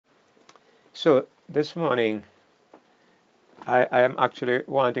So this morning, I am actually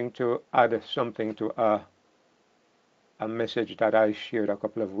wanting to add something to a message that I shared a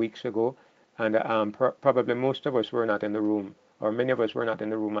couple of weeks ago, and probably most of us were not in the room, or many of us were not in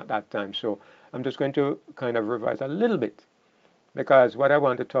the room at that time. So I'm just going to kind of revise a little bit because what I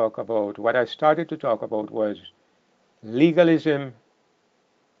want to talk about, what I started to talk about was legalism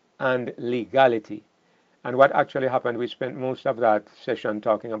and legality. And what actually happened, we spent most of that session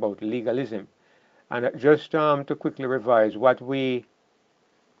talking about legalism. And just to quickly revise, what we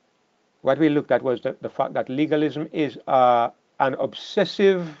looked at was the fact that legalism is an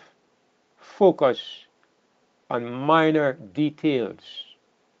obsessive focus on minor details,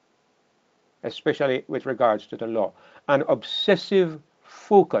 especially with regards to the law. An obsessive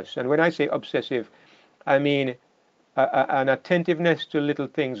focus, and when I say obsessive, I mean an attentiveness to little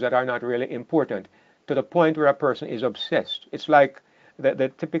things that are not really important, to the point where a person is obsessed. It's like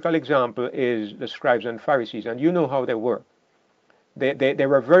the typical example is the scribes and Pharisees, and you know how they were. They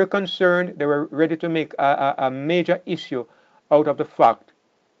were very concerned. They were ready to make a major issue out of the fact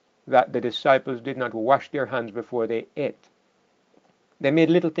that the disciples did not wash their hands before they ate. They made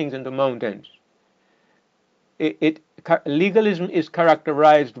little things into mountains. Legalism is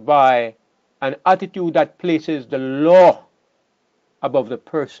characterized by an attitude that places the law above the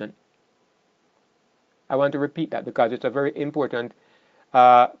person. I want to repeat that because it's a very important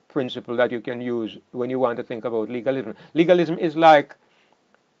principle that you can use when you want to think about legalism. Legalism is like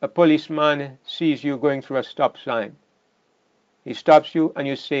a policeman sees you going through a stop sign. He stops you and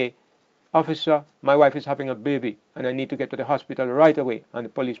you say, "Officer, my wife is having a baby and I need to get to the hospital right away." And the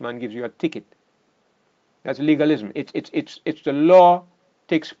policeman gives you a ticket. That's legalism. It's the law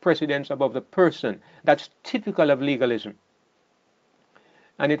takes precedence above the person. That's typical of legalism.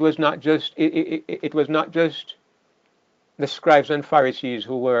 And it was not just the scribes and Pharisees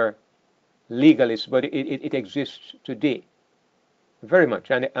who were legalists, but it exists today very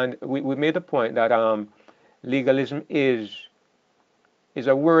much. And we made the point that legalism is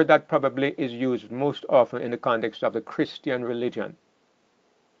a word that probably is used most often in the context of the Christian religion.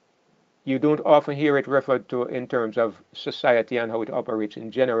 You don't often hear it referred to in terms of society and how it operates in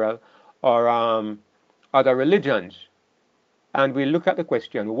general, or other religions. And we look at the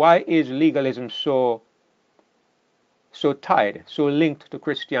question, why is legalism so tied, so linked to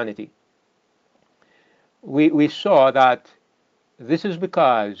Christianity? We saw that this is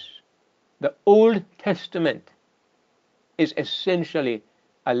because the Old Testament is essentially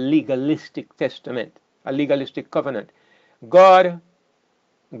a legalistic testament, a legalistic covenant. God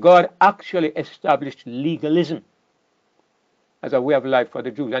actually established legalism as a way of life for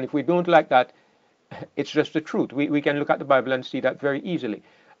the Jews. And if we don't like that, it's just the truth. We can look at the Bible and see that very easily.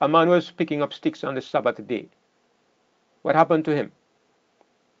 A man was picking up sticks on the Sabbath day. What happened to him?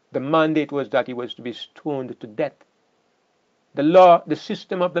 The mandate was that he was to be stoned to death. The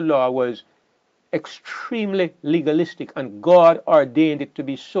system of the law was extremely legalistic, and God ordained it to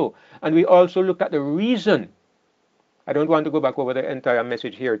be so. And we also looked at the reason. I don't want to go back over the entire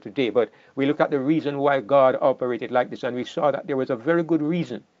message here today, but we looked at the reason why God operated like this, and we saw that there was a very good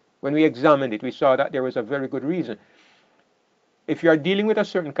reason. When we examined it, we saw that there was a very good reason. If you are dealing with a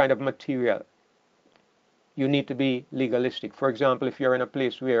certain kind of material, you need to be legalistic. For example, if you're in a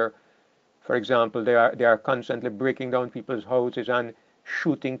place where, for example, they are constantly breaking down people's houses and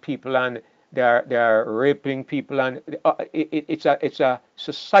shooting people, and they are raping people, and it's a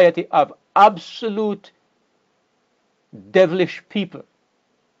society of absolute devilish people.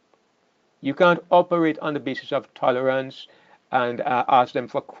 You can't operate on the basis of tolerance and ask them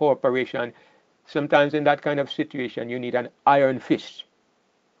for cooperation. Sometimes in that kind of situation, you need an iron fist.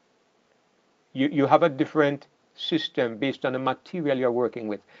 You have a different system based on the material you're working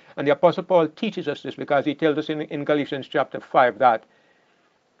with. And the Apostle Paul teaches us this because he tells us in Galatians chapter 5 that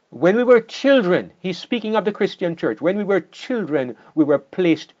when we were children, he's speaking of the Christian church, when we were children, we were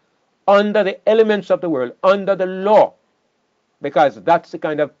placed under the elements of the world, under the law, because that's the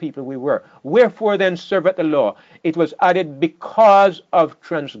kind of people we were. Wherefore then serveth the law? It was added because of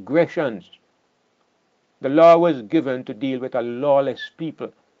transgressions. The law was given to deal with a lawless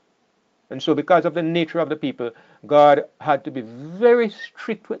people. And so because of the nature of the people, God had to be very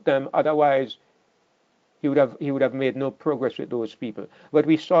strict with them, otherwise he would have made no progress with those people. But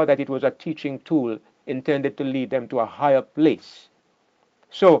we saw that it was a teaching tool intended to lead them to a higher place.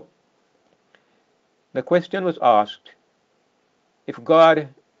 So the question was asked, if God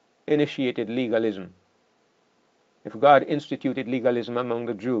initiated legalism, if God instituted legalism among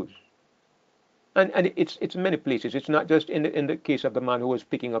the Jews, and it's many places. It's not just in the case of the man who was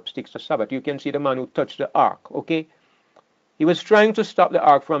picking up sticks on Sabbath. You can see the man who touched the ark, okay? He was trying to stop the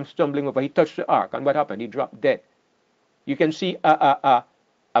ark from stumbling over. He touched the ark, and what happened? He dropped dead. You can see a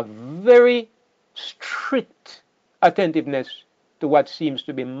very strict attentiveness to what seems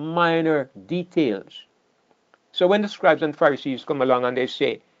to be minor details. So when the scribes and Pharisees come along and they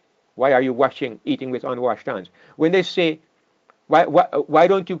say, why are you eating with unwashed hands? When they say, why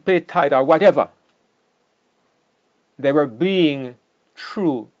don't you pay tithe or whatever? They were being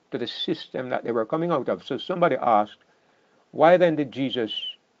true to the system that they were coming out of. So somebody asked, why then did Jesus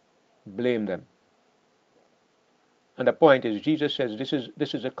blame them? And the point is, Jesus says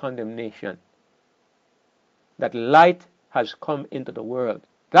this is a condemnation. That light has come into the world.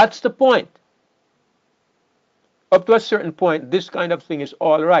 That's the point. Up to a certain point, this kind of thing is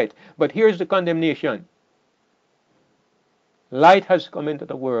all right. But here's the condemnation. Light has come into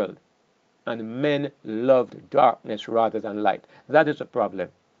the world, and men loved darkness rather than light. That is the problem.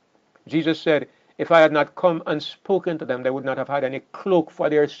 Jesus said, if I had not come and spoken to them, they would not have had any cloak for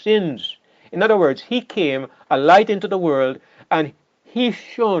their sins. In other words, he came, a light into the world, and he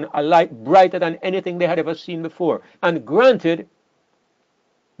shone a light brighter than anything they had ever seen before. And granted,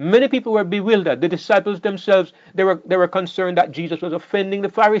 many people were bewildered. The disciples themselves, they were concerned that Jesus was offending the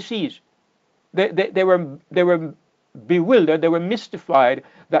Pharisees. They were bewildered, they were mystified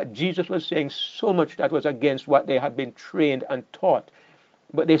that Jesus was saying so much that was against what they had been trained and taught.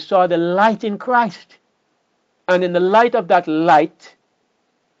 But they saw the light in Christ. And in the light of that light,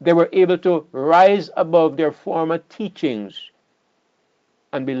 they were able to rise above their former teachings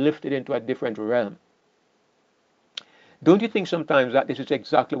and be lifted into a different realm. Don't you think sometimes that this is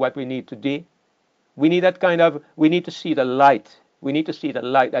exactly what we need today? We need we need to see the light. We need to see the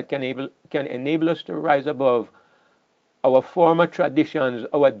light that can enable us to rise above our former traditions,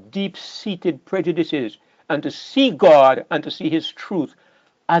 our deep-seated prejudices, and to see God and to see his truth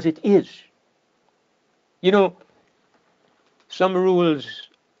as it is. You know, some rules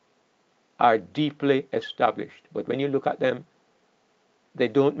are deeply established, but when you look at them, they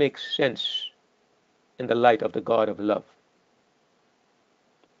don't make sense in the light of the God of love.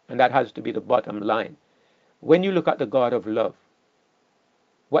 And that has to be the bottom line. When you look at the God of love,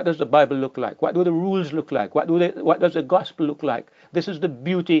 what does the Bible look like? What do the rules look like? What does the gospel look like? This is the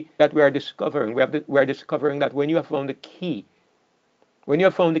beauty that we are discovering. We are discovering that when you have found the key,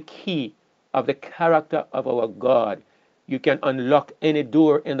 of the character of our God, you can unlock any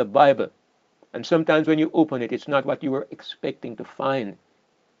door in the Bible. And sometimes when you open it, it's not what you were expecting to find.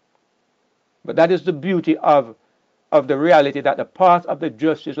 But that is the beauty of the reality that the path of the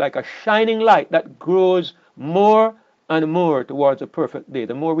just is like a shining light that grows more and more towards a perfect day.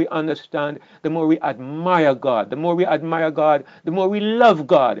 The more we understand, the more we admire God. The more we admire God, the more we love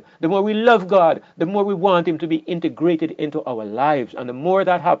God. The more we love God, the more we want him to be integrated into our lives. And the more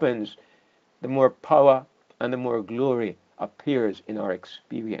that happens, the more power and the more glory appears in our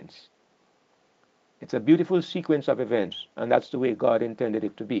experience. It's a beautiful sequence of events, and that's the way God intended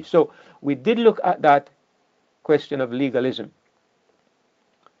it to be. So we did look at that question of legalism.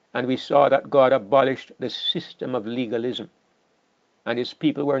 And we saw that God abolished the system of legalism. And his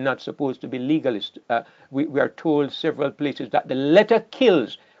people were not supposed to be legalists. We are told several places that the letter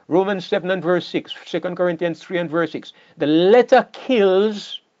kills. Romans 7 and verse 6, 2 Corinthians 3 and verse 6. The letter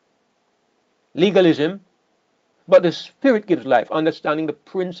kills legalism, but the Spirit gives life. Understanding the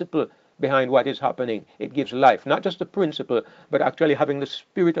principle behind what is happening, it gives life. Not just the principle, but actually having the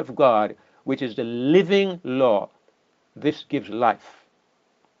Spirit of God, which is the living law. This gives life.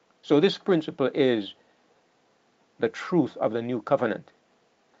 So this principle is the truth of the new covenant.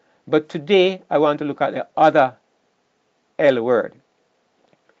 But today I want to look at the other L word,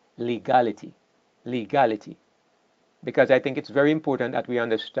 legality. Legality. Because I think it's very important that we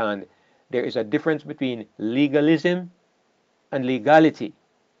understand there is a difference between legalism and legality.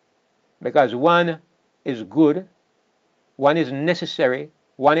 Because one is good, one is necessary,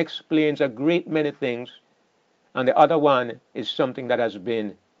 one explains a great many things, and the other one is something that has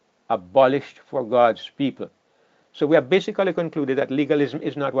been abolished for God's people. So we have basically concluded that legalism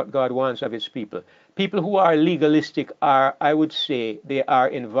is not what God wants of his people. People who are legalistic are, I would say, they are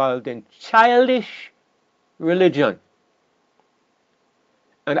involved in childish religion.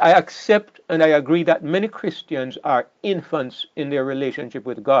 And I accept and I agree that many Christians are infants in their relationship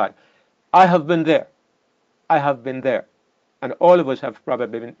with God. I have been there. I have been there. And all of us have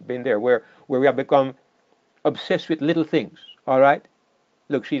probably been there, where we have become obsessed with little things, all right?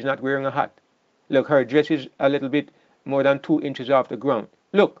 Look, she's not wearing a hat. Look, her dress is a little bit more than 2 inches off the ground.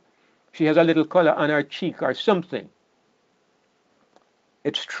 Look, she has a little color on her cheek or something.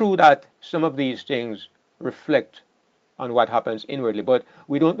 It's true that some of these things reflect on what happens inwardly, but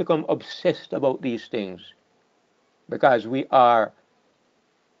we don't become obsessed about these things because we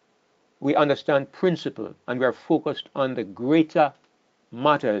understand principle and we are focused on the greater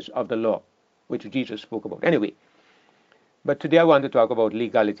matters of the law, which Jesus spoke about. Anyway, but today I want to talk about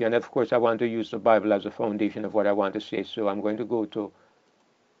legality, and of course I want to use the Bible as a foundation of what I want to say. So I'm going to go to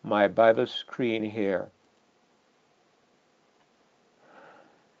my Bible screen here.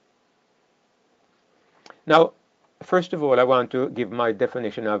 Now, first of all, I want to give my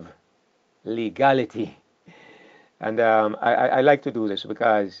definition of legality. And I like to do this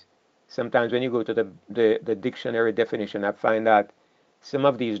because sometimes when you go to the dictionary definition, I find that some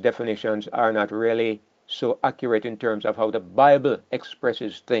of these definitions are not really so accurate in terms of how the Bible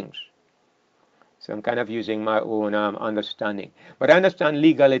expresses things. So I'm kind of using my own understanding. But I understand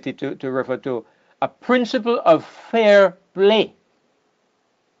legality to refer to a principle of fair play.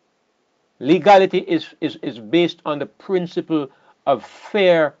 Legality is based on the principle of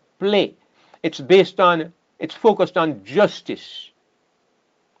fair play. It's focused on justice.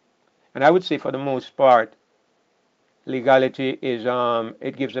 And I would say for the most part, legality is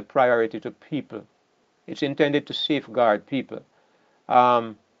it gives a priority to people. It's intended to safeguard people.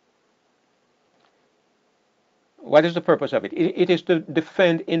 What is the purpose of it? It is to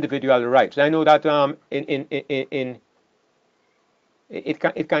defend individual rights. I know that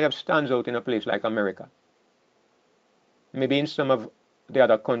it kind of stands out in a place like America. Maybe in some of the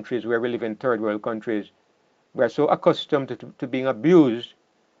other countries where we live in third world countries, we're so accustomed to being abused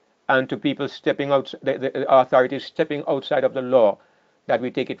and to people stepping out, the authorities stepping outside of the law, that we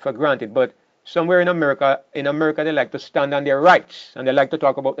take it for granted. But somewhere in America, they like to stand on their rights and they like to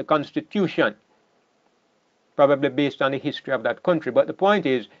talk about the Constitution, probably based on the history of that country. But the point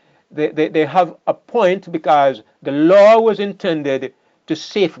is, they have a point because the law was intended to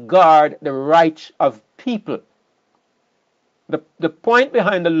safeguard the rights of people. The point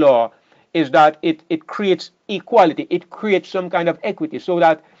behind the law is that it creates equality. It creates some kind of equity so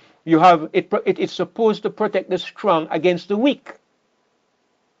that you have it's supposed to protect the strong against the weak.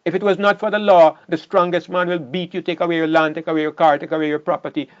 If it was not for the law, the strongest man will beat you, take away your land, take away your car, take away your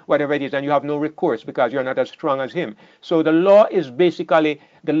property, whatever it is, and you have no recourse because you're not as strong as him. So the law is basically,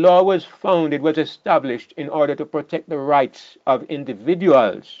 the law was founded, was established in order to protect the rights of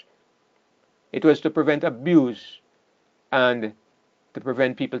individuals. It was to prevent abuse and to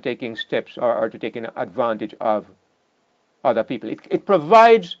prevent people taking steps or to taking advantage of other people. It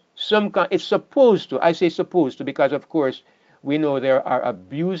provides some kind, it's supposed to, I say supposed to because of course we know there are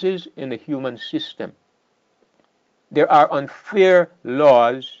abuses in the human system. There are unfair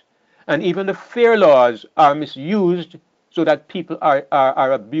laws, and even the fair laws are misused so that people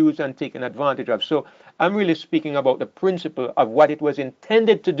are abused and taken advantage of. So I'm really speaking about the principle of what it was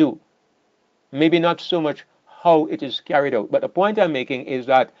intended to do. Maybe not so much how it is carried out. But the point I'm making is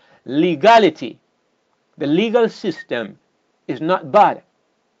that legality, the legal system, is not bad.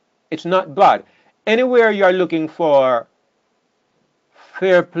 It's not bad. Anywhere you're looking for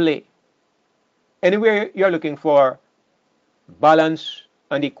fair play, anywhere you're looking for balance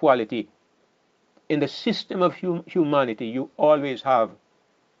and equality, in the system of humanity, you always have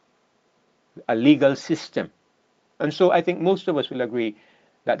a legal system. And so I think most of us will agree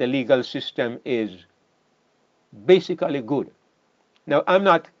that the legal system is basically good. Now, I'm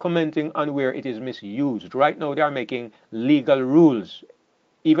not commenting on where it is misused. Right now, they are making legal rules.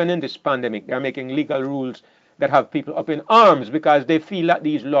 Even in this pandemic, they are making legal rules that have people up in arms because they feel that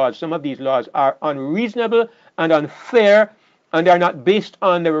these laws, some of these laws are unreasonable and unfair, and they are not based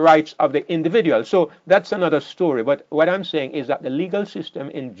on the rights of the individual. So that's another story. But what I'm saying is that the legal system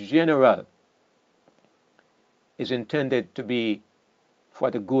in general is intended to be for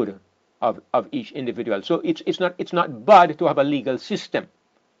the good of each individual. So it's not bad to have a legal system.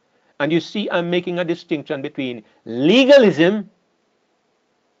 And you see, I'm making a distinction between legalism,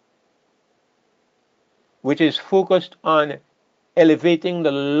 which is focused on elevating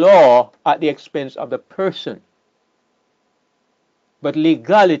the law at the expense of the person. But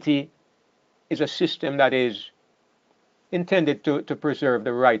legality is a system that is intended to preserve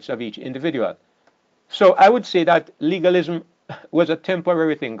the rights of each individual. So I would say that legalism was a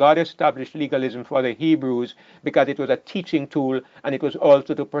temporary thing. God established legalism for the Hebrews because it was a teaching tool, and it was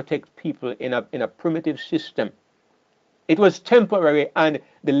also to protect people in a primitive system. It was temporary, and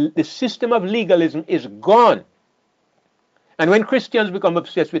the system of legalism is gone. And when Christians become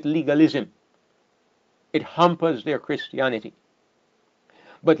obsessed with legalism, it hampers their Christianity.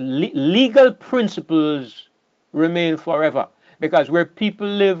 But legal principles remain forever, because where people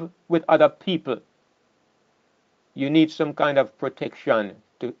live with other people, you need some kind of protection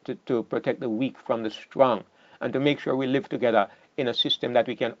to protect the weak from the strong, and to make sure we live together in a system that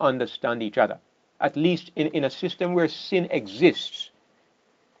we can understand each other. at least in a system where sin exists,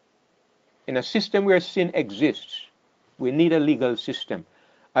 in a system where sin exists, we need a legal system.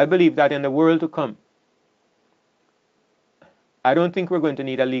 I believe that in the world to come, I don't think we're going to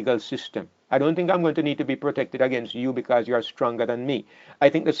need a legal system. I don't think I'm going to need to be protected against you because you are stronger than me. I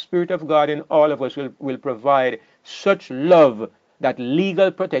think the Spirit of God in all of us will provide such love that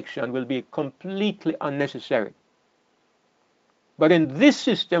legal protection will be completely unnecessary. But in this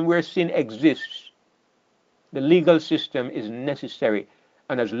system where sin exists, the legal system is necessary.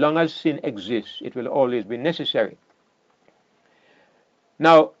 And as long as sin exists, it will always be necessary.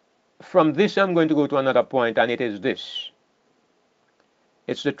 Now, from this, I'm going to go to another point, and it is this.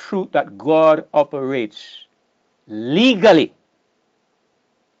 It's the truth that God operates legally.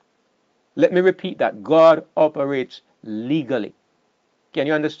 Let me repeat that. God operates legally. Can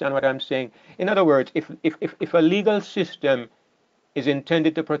you understand what I'm saying? In other words, if a legal system is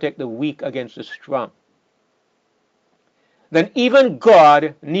intended to protect the weak against the strong, then even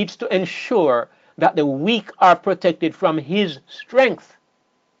God needs to ensure that the weak are protected from his strength.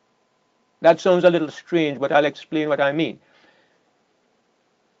 That sounds a little strange, but I'll explain what I mean.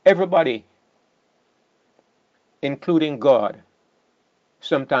 Everybody, including God,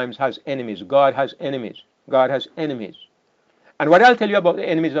 sometimes has enemies. God has enemies. God has enemies. And what I'll tell you about the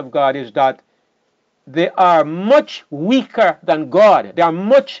enemies of God is that they are much weaker than God. They are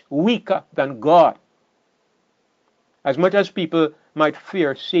much weaker than God. As much as people might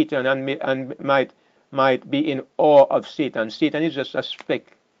fear Satan and might be in awe of Satan, Satan is just a speck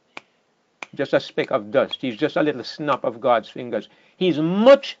of dust. He's just a little snap of God's fingers. He's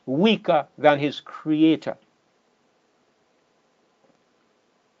much weaker than his creator.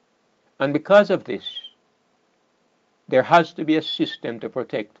 And because of this, there has to be a system to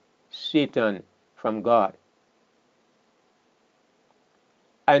protect Satan from God.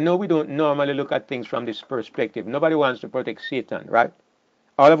 I know we don't normally look at things from this perspective. Nobody wants to protect Satan, right?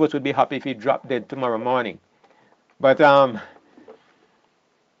 All of us would be happy if he dropped dead tomorrow morning. But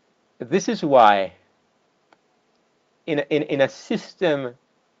this is why in a system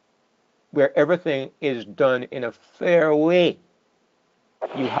where everything is done in a fair way,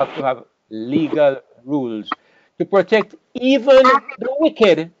 you have to have legal rules to protect even the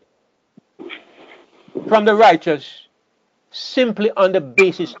wicked from the righteous, simply on the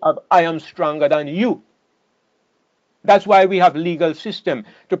basis of I am stronger than you. That's why we have legal system,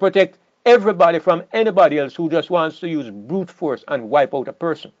 to protect everybody from anybody else who just wants to use brute force and wipe out a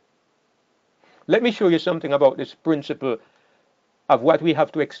person. Let me show you something about this principle of what we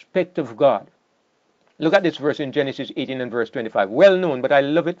have to expect of God. Look at this verse in Genesis 18 and verse 25. Well known, but I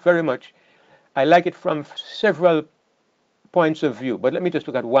love it very much. I like it from several points of view. But let me just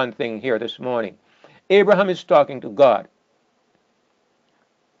look at one thing here this morning. Abraham is talking to God.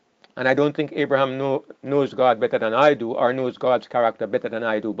 And I don't think Abraham knows God better than I do, or knows God's character better than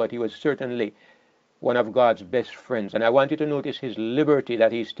I do, but he was certainly one of God's best friends. And I want you to notice his liberty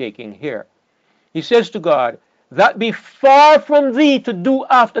that he's taking here. He says to God, that be far from thee to do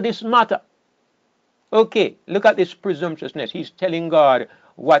after this matter. Okay, look at this presumptuousness. He's telling God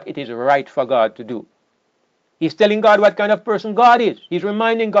what it is right for God to do. He's telling God what kind of person God is. He's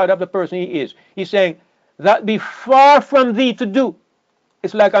reminding God of the person he is. He's saying, that be far from thee to do.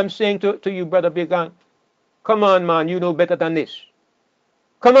 It's like I'm saying to you, Brother Bigan, come on, man, you know better than this.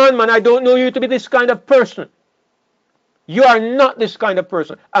 Come on, man, I don't know you to be this kind of person. You are not this kind of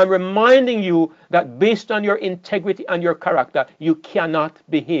person. I'm reminding you that based on your integrity and your character, you cannot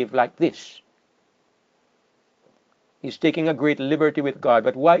behave like this. He's taking a great liberty with God.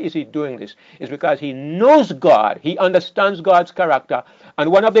 But why is he doing this? It's because he knows God. He understands God's character.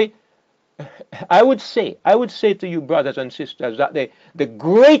 And one of the, I would say to you, brothers and sisters, that the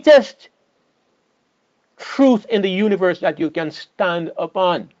greatest truth in the universe that you can stand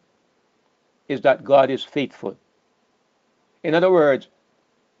upon is that God is faithful. In other words,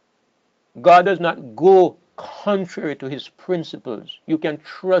 God does not go contrary to his principles. You can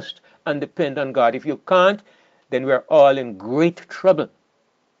trust and depend on God. If you can't, then we're all in great trouble.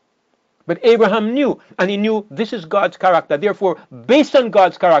 But Abraham knew, and he knew this is God's character. Therefore, based on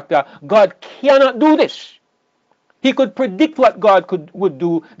God's character, God cannot do this. He could predict what God would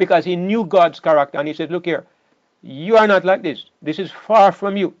do because he knew God's character. And he said, look here, you are not like this. This is far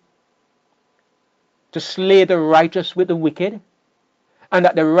from you. To slay the righteous with the wicked, and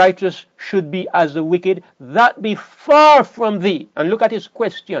that the righteous should be as the wicked, that be far from thee. And look at his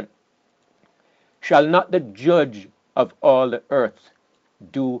question. Shall not the judge of all the earth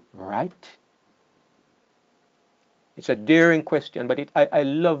do right? It's a daring question, but I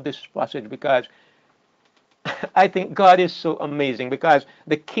love this passage because I think God is so amazing because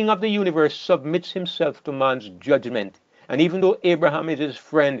the King of the universe submits himself to man's judgment. And even though Abraham is his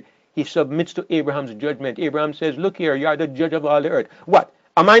friend, he submits to Abraham's judgment. Abraham says, look here, you are the judge of all the earth. What?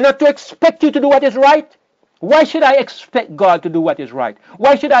 Am I not to expect you to do what is right? Why should I expect God to do what is right?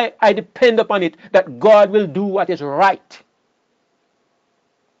 Why should I depend upon it that God will do what is right?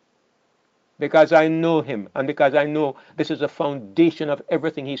 Because I know him, and because I know this is the foundation of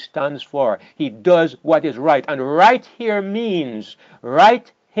everything he stands for. He does what is right. And right here means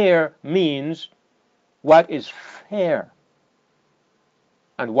what is fair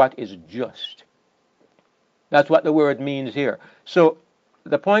and what is just. That's what the word means here. So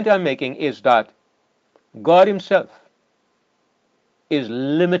the point I'm making is that God himself is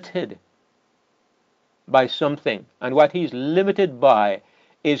limited by something. And what he's limited by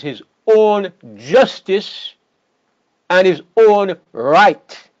is his own justice and his own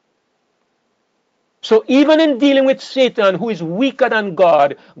right. So even in dealing with Satan, who is weaker than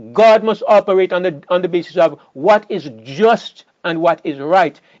God, God must operate on the basis of what is just and what is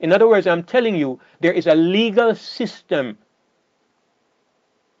right. In other words, I'm telling you, there is a legal system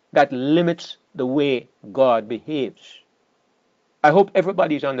that limits the way God behaves. I hope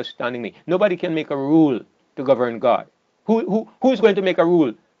everybody is understanding me. Nobody can make a rule to govern God. Who's going to make a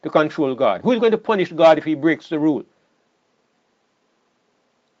rule to control God? Who's going to punish God if he breaks the rule?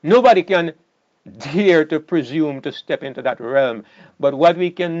 Nobody can dare to presume to step into that realm. But what we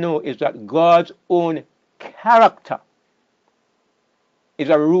can know is that God's own character is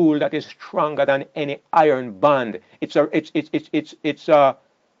a rule that is stronger than any iron band. It's a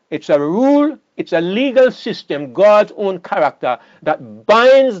rule, it's a legal system, God's own character, that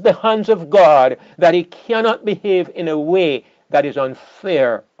binds the hands of God, that he cannot behave in a way that is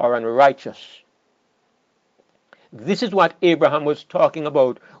unfair or unrighteous. This is what Abraham was talking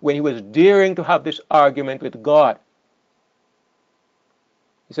about when he was daring to have this argument with God.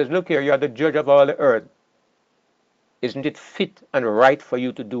 He says, look here, you are the judge of all the earth. Isn't it fit and right for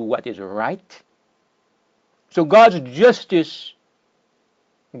you to do what is right? So God's justice,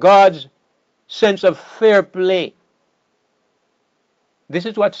 God's sense of fair play, this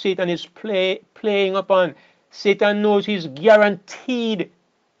is what Satan is playing upon. Satan knows he's guaranteed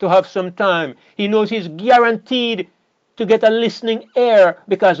to have some time. He knows he's guaranteed to get a listening ear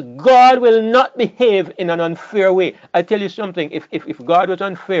because God will not behave in an unfair way. I tell you something, if God was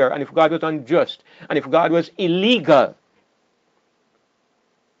unfair and if God was unjust and if God was illegal,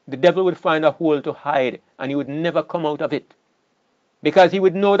 the devil would find a hole to hide and he would never come out of it, because he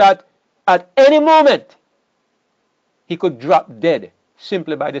would know that at any moment he could drop dead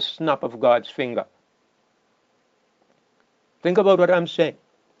simply by the snap of God's finger. Think about what I'm saying,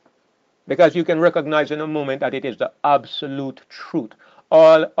 because you can recognize in a moment that it is the absolute truth.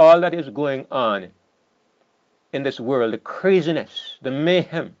 All that is going on in this world, the craziness, the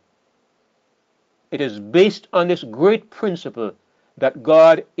mayhem, it is based on this great principle that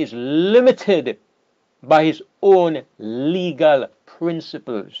God is limited by his own legal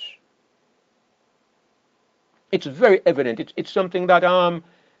principles. It's very evident. It's something that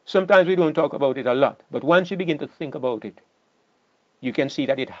sometimes we don't talk about it a lot, but once you begin to think about it, you can see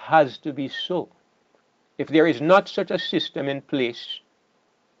that it has to be so. If there is not such a system in place,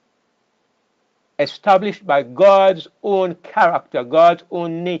 established by God's own character, God's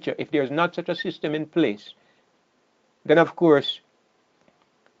own nature, if there is not such a system in place, then of course,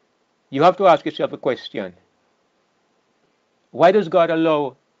 you have to ask yourself a question. Why does God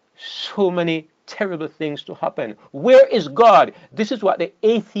allow so many terrible things to happen? Where is God? This is what the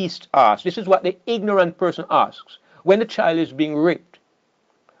atheist asks. This is what the ignorant person asks. When a child is being raped,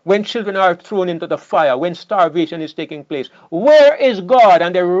 when children are thrown into the fire, when starvation is taking place, where is God?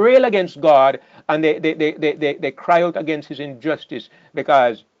 And they rail against God and they cry out against his injustice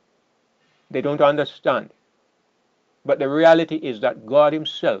because they don't understand. But the reality is that God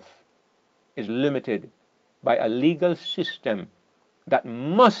himself is limited by a legal system that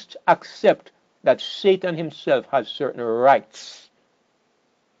must accept that Satan himself has certain rights.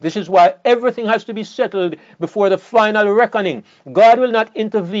 This is why everything has to be settled before the final reckoning. God will not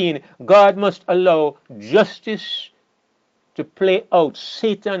intervene. God must allow justice to play out.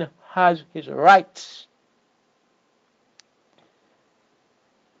 Satan has his rights.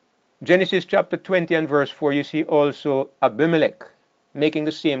 Genesis chapter 20 and verse 4, you see also Abimelech making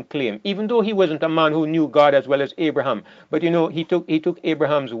the same claim, even though he wasn't a man who knew God as well as Abraham. But he took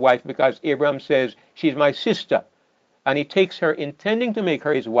Abraham's wife because Abraham says, she's my sister. And he takes her intending to make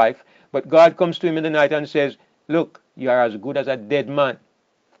her his wife, but God comes to him in the night and says, look, you are as good as a dead man.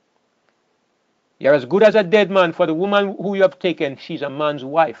 You're as good as a dead man, for the woman who you have taken, she's a man's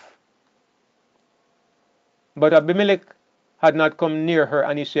wife. But Abimelech had not come near her,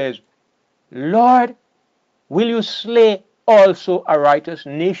 and he says, Lord, will you slay also a righteous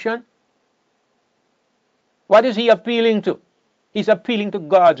nation? What is he appealing to? He's appealing to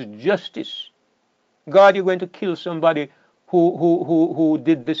God's justice. God, you're going to kill somebody who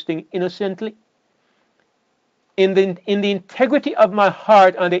did this thing innocently? In the integrity of my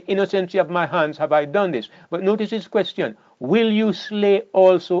heart and the innocency of my hands have I done this. But notice his question, will you slay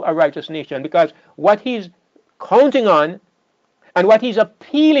also a righteous nation? Because what he's counting on and what he's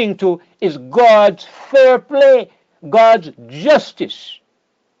appealing to is God's fair play, God's justice.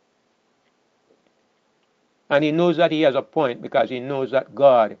 And he knows that he has a point because he knows that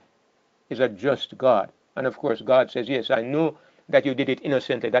God is a just God. And of course, God says, yes, I know that you did it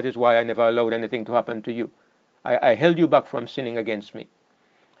innocently. That is why I never allowed anything to happen to you. I held you back from sinning against me.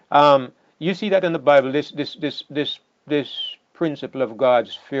 You see that in the Bible, this principle of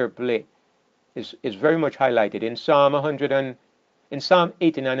God's fair play is very much highlighted. In Psalm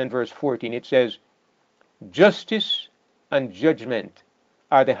 89 and verse 14, it says, justice and judgment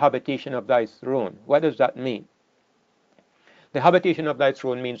are the habitation of thy throne. What does that mean? The habitation of thy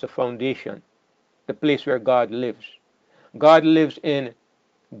throne means the foundation, the place where God lives. God lives in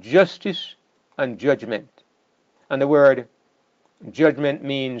justice and judgment. And the word judgment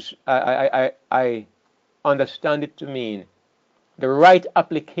means, I understand it to mean the right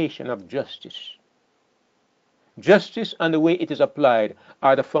application of justice. Justice and the way it is applied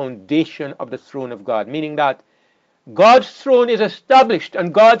are the foundation of the throne of God, meaning that God's throne is established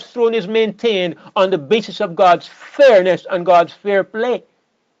and God's throne is maintained on the basis of God's fairness and God's fair play.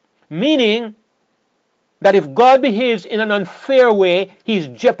 Meaning that if God behaves in an unfair way, he's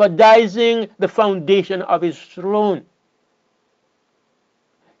jeopardizing the foundation of his throne.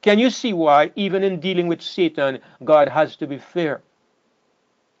 Can you see why, even in dealing with Satan, God has to be fair?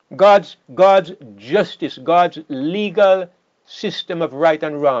 God's justice, God's legal system of right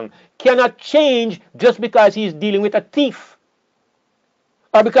and wrong cannot change just because he's dealing with a thief,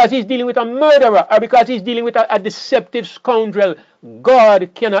 or because he's dealing with a murderer, or because he's dealing with a deceptive scoundrel. God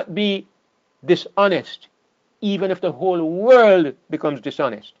cannot be dishonest, even if the whole world becomes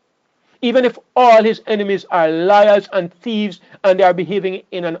dishonest. Even if all his enemies are liars and thieves and they are behaving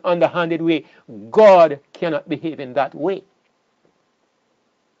in an underhanded way, God cannot behave in that way.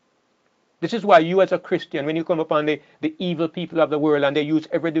 This is why you as a Christian, when you come upon the evil people of the world and they use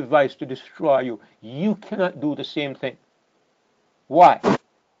every device to destroy you, you cannot do the same thing. Why?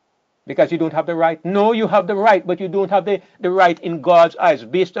 Because you don't have the right? No, you have the right, but you don't have the right in God's eyes,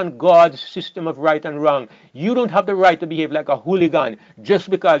 based on God's system of right and wrong. You don't have the right to behave like a hooligan just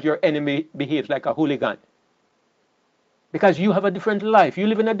because your enemy behaves like a hooligan. Because you have a different life. You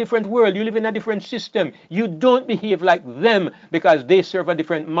live in a different world. You live in a different system. You don't behave like them because they serve a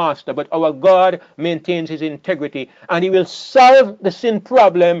different master. But our God maintains his integrity, and he will solve the sin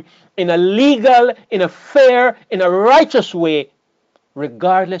problem in a legal, in a fair, in a righteous way,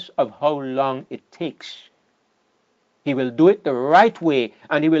 regardless of how long it takes. He will do it the right way,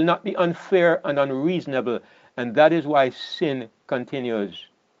 and he will not be unfair and unreasonable. And that is why sin continues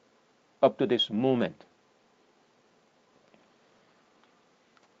up to this moment.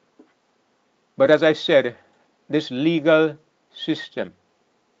 But as I said, this legal system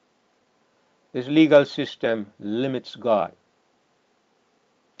limits God.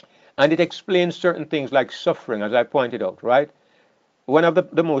 And it explains certain things like suffering, as I pointed out, right? One of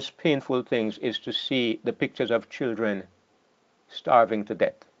the most painful things is to see the pictures of children starving to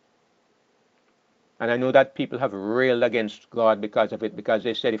death. And I know that people have railed against God because of it, because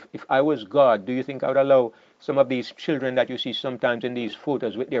they said, if I was God, do you think I would allow some of these children that you see sometimes in these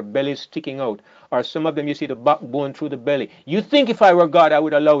photos with their bellies sticking out, or some of them you see the backbone through the belly? You think if I were God, I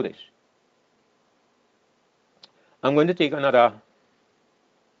would allow this? I'm going to take another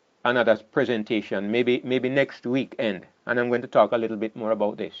presentation, maybe next weekend, and I'm going to talk a little bit more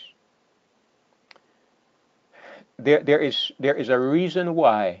about this. There is a reason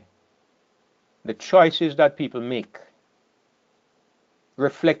why the choices that people make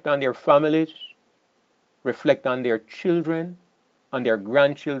reflect on their families, reflect on their children, on their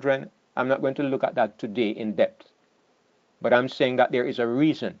grandchildren. I'm not going to look at that today in depth, but I'm saying that there is a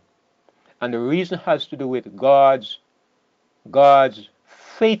reason, and the reason has to do with God's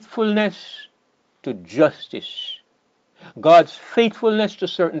faithfulness to justice, God's faithfulness to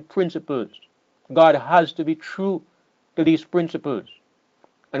certain principles. God has to be true to these principles.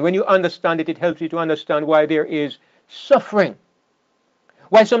 And when you understand it, it helps you to understand why there is suffering.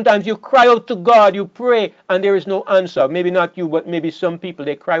 Why sometimes you cry out to God, you pray, and there is no answer. Maybe not you, but maybe some people,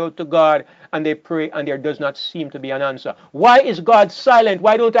 they cry out to God and they pray and there does not seem to be an answer. Why is God silent?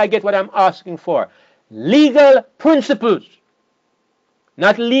 Why don't I get what I'm asking for? Legal principles.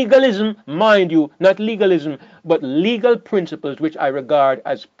 Not legalism, mind you, not legalism, but legal principles which I regard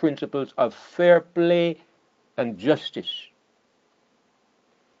as principles of fair play and justice.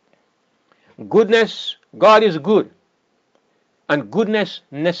 Goodness, God is good, and goodness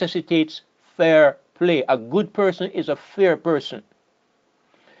necessitates fair play. A good person is a fair person.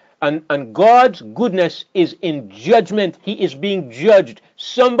 And God's goodness is in judgment. He is being judged.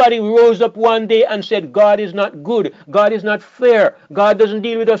 Somebody rose up one day and said, God is not good. God is not fair. God doesn't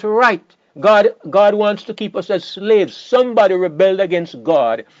deal with us right. God wants to keep us as slaves. Somebody rebelled against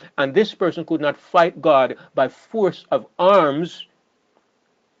God, and this person could not fight God by force of arms.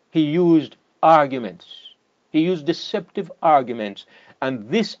 He used arguments. He used deceptive arguments. And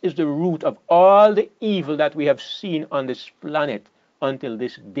this is the root of all the evil that we have seen on this planet until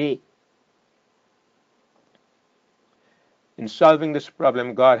this day. In solving this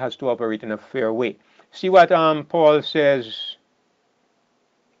problem, God has to operate in a fair way. See what Paul says.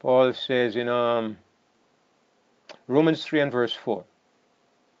 Paul says in Romans 3 and verse 4.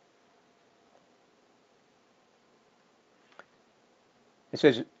 It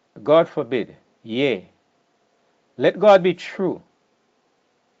says, God forbid, yea, let God be true,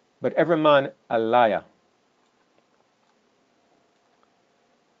 but every man a liar.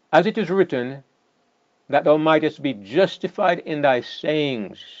 As it is written, that thou mightest be justified in thy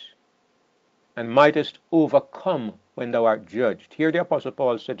sayings, and mightest overcome when thou art judged. Here the Apostle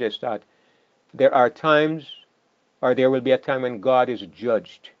Paul suggests that there are times, or there will be a time when God is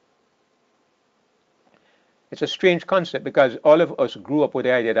judged. It's a strange concept because all of us grew up with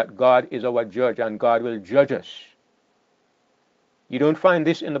the idea that God is our judge and God will judge us. You don't find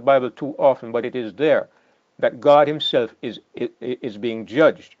this in the Bible too often, but it is there, that God himself is being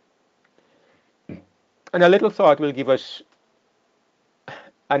judged. And a little thought will give us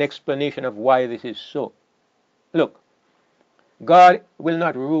an explanation of why this is so. Look, God will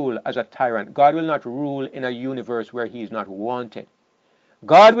not rule as a tyrant. God will not rule in a universe where he is not wanted.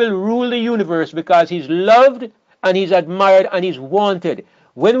 God will rule the universe because he's loved and he's admired and he's wanted.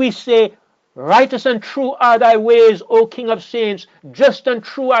 When we say, righteous and true are thy ways, O King of saints, just and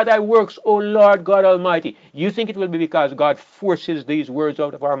true are thy works, O Lord God Almighty, you think it will be because God forces these words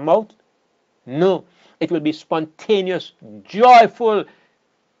out of our mouth? No. It will be spontaneous, joyful,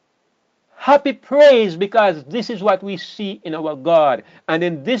 happy praise because this is what we see in our God. And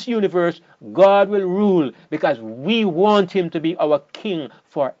in this universe, God will rule because we want him to be our king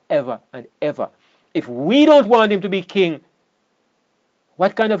forever and ever. If we don't want him to be king,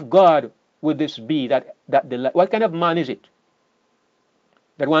 what kind of God would this be? What kind of man is it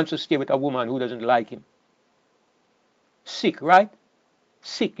that wants to stay with a woman who doesn't like him? Sick, right?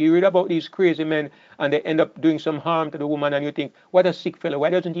 Sick. You read about these crazy men and they end up doing some harm to the woman and you think, what a sick fellow.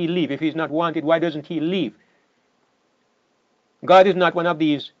 Why doesn't he leave? If he's not wanted, why doesn't he leave? God is not one of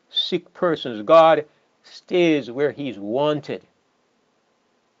these sick persons. God stays where he's wanted.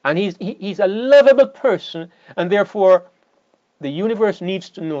 And he's a lovable person, and therefore the universe needs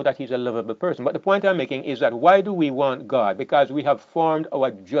to know that he's a lovable person. But the point I'm making is that why do we want God? Because we have formed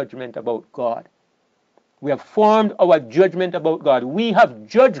our judgment about God. We have formed our judgment about God. We have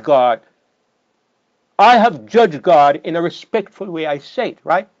judged God. I have judged God in a respectful way, I say it,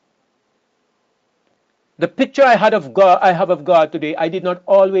 right? The picture I have of God today, I did not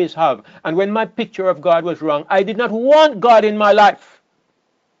always have. And when my picture of God was wrong, I did not want God in my life.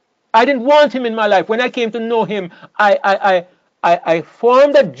 I didn't want him in my life. When I came to know him, I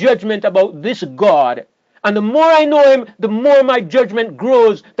formed a judgment about this God. And the more I know him, the more my judgment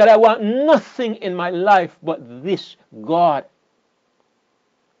grows that I want nothing in my life but this God.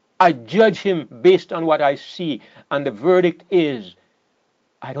 I judge him based on what I see. And the verdict is,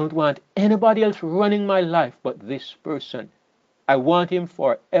 I don't want anybody else running my life but this person. I want him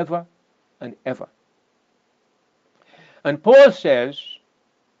forever and ever. And Paul says,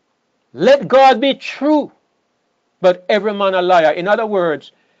 let God be true, but every man a liar. In other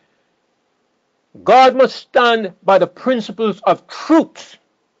words, God must stand by the principles of truth.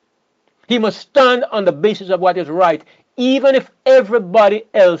 He must stand on the basis of what is right. Even if everybody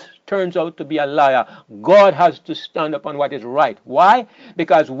else turns out to be a liar, God has to stand upon what is right. Why?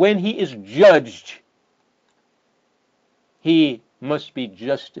 Because when he is judged, he must be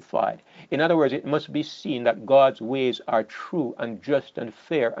justified. In other words, it must be seen that God's ways are true and just and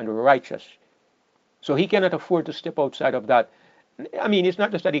fair and righteous. So he cannot afford to step outside of that. I mean, it's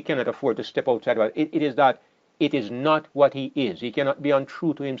not just that he cannot afford to step outside of it. It is that it is not what he is. He cannot be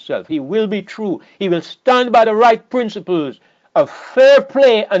untrue to himself. He will be true. He will stand by the right principles of fair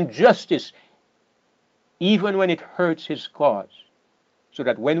play and justice, even when it hurts his cause. So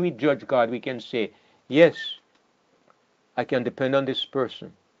that when we judge God, we can say, yes, I can depend on this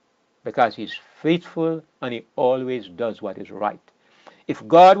person because he's faithful and he always does what is right. If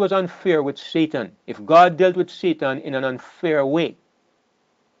God was unfair with Satan, if God dealt with Satan in an unfair way,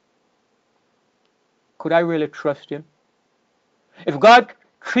 could I really trust him? If God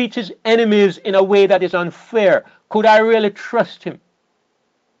treats his enemies in a way that is unfair, could I really trust him?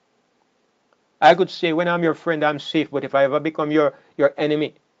 I could say, when I'm your friend, I'm safe, but if I ever become your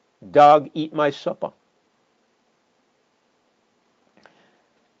enemy, dog, eat my supper.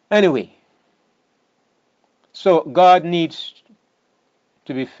 Anyway, so God needs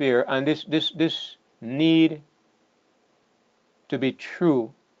to be fair, and this need to be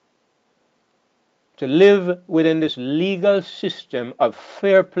true, to live within this legal system of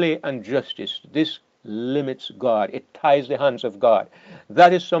fair play and justice, this limits God. It ties the hands of God.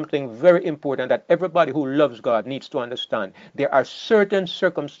 That is something very important that everybody who loves God needs to understand. There are certain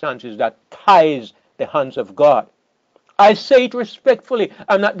circumstances that ties the hands of God. I say it respectfully.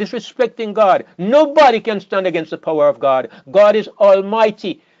 I'm not disrespecting God. Nobody can stand against the power of God. God is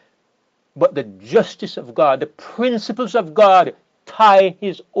almighty. But the justice of God, the principles of God, tie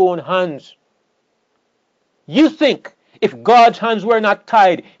his own hands. You think if God's hands were not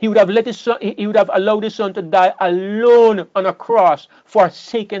tied, he would have let his son, he would have allowed his son to die alone on a cross,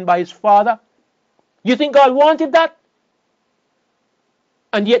 forsaken by his father? You think God wanted that?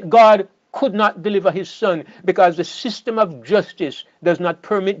 And yet God could not deliver his son because the system of justice does not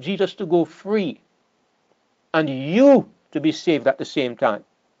permit Jesus to go free and you to be saved at the same time.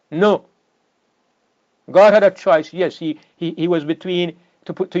 No. God had a choice. Yes, he was between,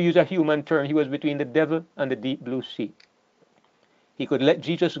 to use a human term, he was between the devil and the deep blue sea. He could let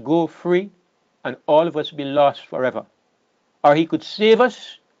Jesus go free and all of us be lost forever. Or he could save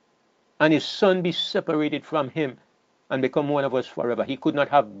us and his son be separated from him and become one of us forever. He could not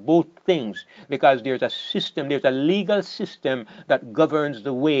have both things because there's a system, there's a legal system that governs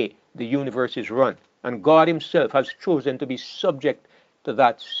the way the universe is run. And God himself has chosen to be subject to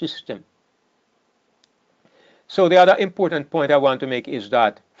that system. So the other important point I want to make is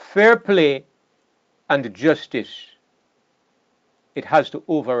that fair play and justice, it has to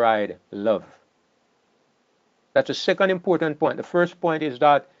override love. That's the second important point. The first point is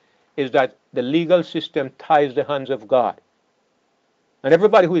that the legal system ties the hands of God. And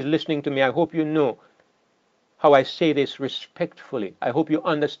everybody who is listening to me, I hope you know how I say this respectfully. I hope you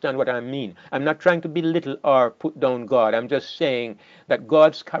understand what I mean. I'm not trying to belittle or put down God. I'm just saying that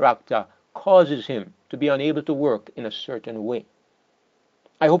God's character causes him to be unable to work in a certain way.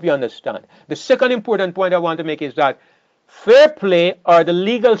 I hope you understand. The second important point I want to make is that fair play or the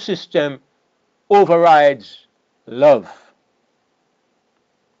legal system overrides love.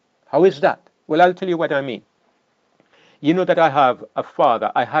 How is that? Well, I'll tell you what I mean. You know that I have a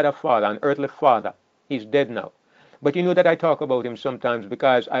father. I had a father, an earthly father. He's dead now. But you know that I talk about him sometimes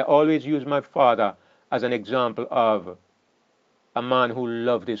because I always use my father as an example of a man who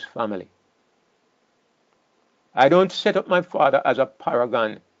loved his family. I don't set up my father as a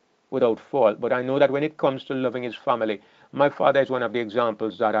paragon without fault, but I know that when it comes to loving his family, my father is one of the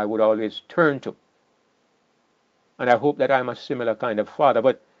examples that I would always turn to. And I hope that I'm a similar kind of father.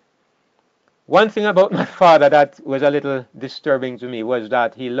 But one thing about my father that was a little disturbing to me was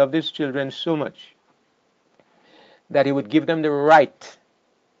that he loved his children so much that he would give them the right,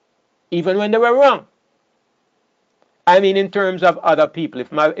 even when they were wrong. I mean, in terms of other people,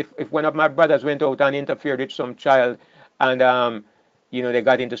 if one of my brothers went out and interfered with some child, and they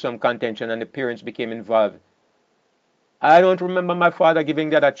got into some contention, and the parents became involved, I don't remember my father giving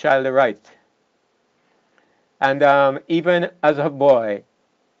the other child the right. And even as a boy,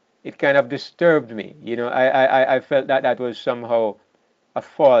 it kind of disturbed me. I felt that that was somehow a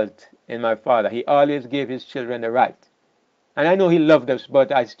fault in my father. He always gave his children the right, and I know he loved us,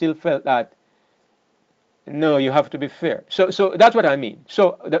 but I still felt that. No, you have to be fair. So that's what I mean.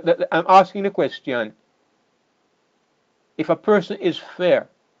 So I'm asking the question, if a person is fair,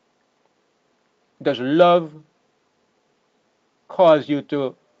 does love cause you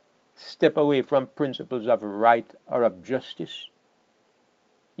to step away from principles of right or of justice?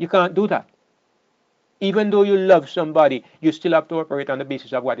 You can't do that. Even though you love somebody, you still have to operate on the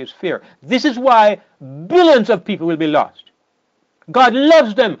basis of what is fair. This is why billions of people will be lost. God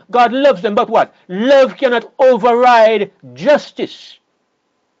loves them, but what? Love cannot override justice.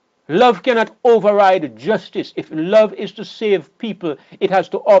 Love cannot override justice. If love is to save people, it has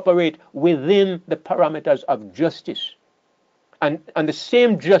to operate within the parameters of justice. And the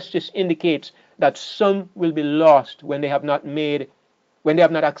same justice indicates that some will be lost when they have not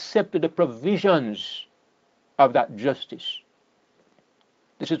accepted the provisions of that justice.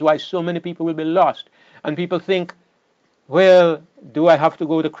 This is why so many people will be lost. And people think, well, do I have to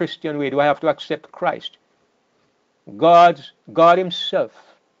go the Christian way? Do I have to accept Christ? God himself,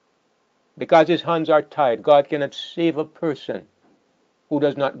 because his hands are tied, God cannot save a person who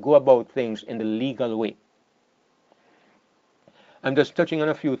does not go about things in the legal way. I'm just touching on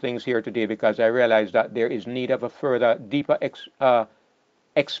a few things here today because I realize that there is need of a further, deeper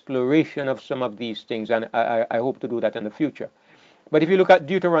exploration of some of these things, and I hope to do that in the future. But if you look at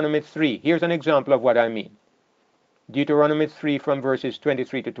Deuteronomy 3, here's an example of what I mean. Deuteronomy 3 from verses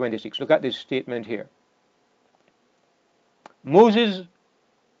 23 to 26. Look at this statement here. Moses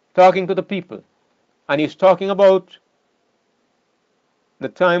talking to the people, and he's talking about the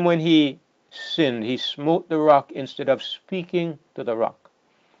time when he sinned. He smote the rock instead of speaking to the rock.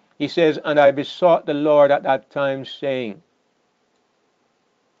 He says, and I besought the Lord at that time, saying,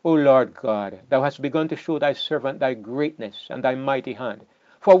 O Lord God, thou hast begun to show thy servant thy greatness and thy mighty hand.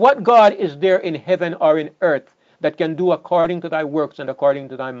 For what God is there in heaven or in earth that can do according to thy works and according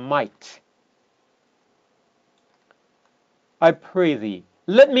to thy might? I pray thee,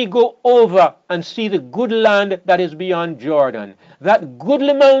 let me go over and see the good land that is beyond Jordan, that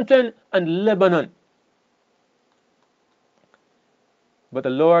goodly mountain and Lebanon. But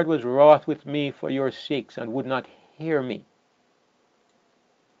the Lord was wroth with me for your sakes and would not hear me.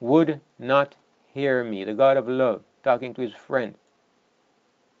 Would not hear me. The God of love talking to his friend.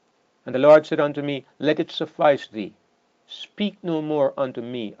 And the Lord said unto me, let it suffice thee. Speak no more unto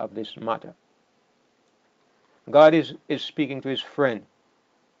me of this matter. God is speaking to his friend.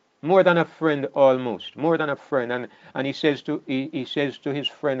 More than a friend, almost. More than a friend. And he says to his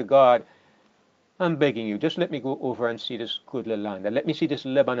friend God, I'm begging you, just let me go over and see this goodly land. And let me see this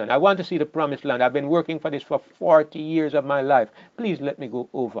Lebanon. I want to see the promised land. I've been working for this for 40 years of my life. Please let me go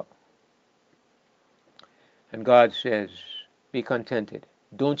over. And God says, be contented.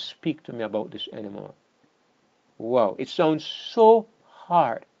 Don't speak to me about this anymore. Wow, it sounds so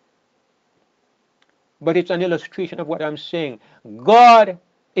hard. But it's an illustration of what I'm saying. God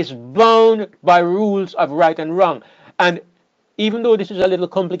is bound by rules of right and wrong. And even though this is a little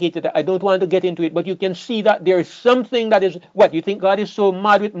complicated, I don't want to get into it, but you can see that there is something that is, what, you think God is so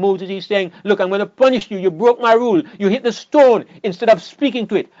mad with Moses? He's saying, look, I'm going to punish you. You broke my rule. You hit the stone instead of speaking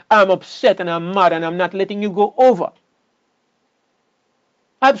to it. I'm upset and I'm mad and I'm not letting you go over.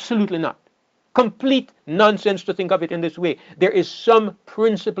 Absolutely not. Complete nonsense to think of it in this way. There is some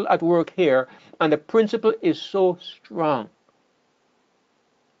principle at work here, and the principle is so strong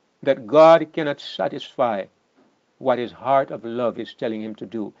that God cannot satisfy what his heart of love is telling him to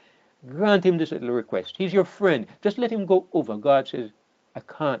do. Grant him this little request. He's your friend. Just let him go over. God says, I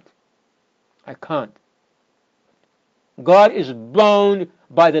can't. I can't. God is bound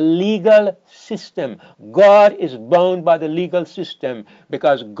by the legal system. God is bound by the legal system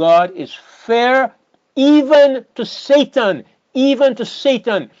because God is fair even to Satan. Even to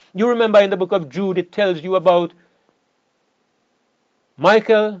Satan. You remember in the book of Jude, it tells you about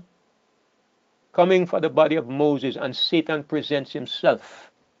Michael coming for the body of Moses, and Satan presents himself.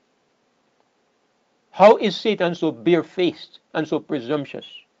 How is Satan so barefaced and so presumptuous?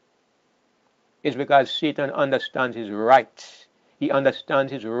 It's because Satan understands his rights. He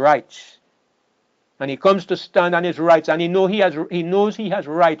understands his rights. And he comes to stand on his rights, and he knows he has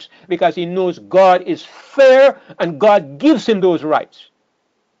rights because he knows God is fair and God gives him those rights.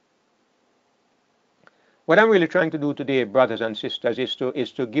 What I'm really trying to do today, brothers and sisters, is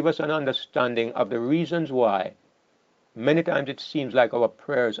to give us an understanding of the reasons why many times it seems like our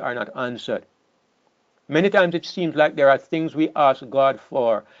prayers are not answered. Many times it seems like there are things we ask God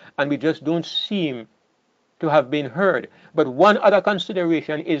for and we just don't seem to have been heard. But one other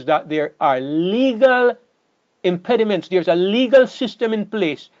consideration is that there are legal impediments. There's a legal system in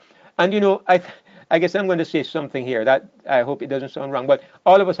place. And I guess I'm going to say something here that I hope it doesn't sound wrong, but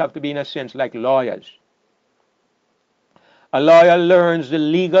all of us have to be in a sense like lawyers. A lawyer learns the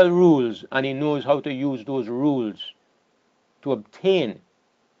legal rules and he knows how to use those rules to obtain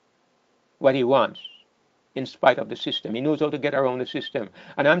what he wants in spite of the system. He knows how to get around the system.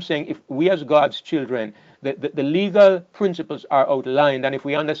 And I'm saying if we as God's children, the legal principles are outlined, and if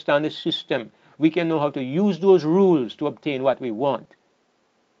we understand the system, we can know how to use those rules to obtain what we want.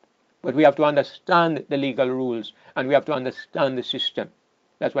 But we have to understand the legal rules and we have to understand the system.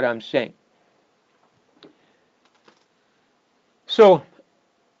 That's what I'm saying. So,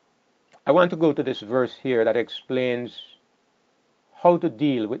 I want to go to this verse here that explains how to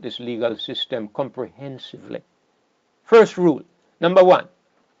deal with this legal system comprehensively. First rule, number 1.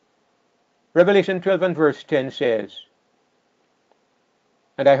 Revelation 12 and verse 10 says,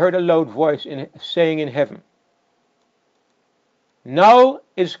 and I heard a loud voice saying in heaven, Now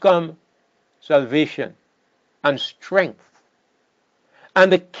is come salvation and strength,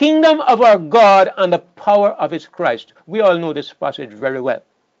 and the kingdom of our God and the power of his Christ. We all know this passage very well.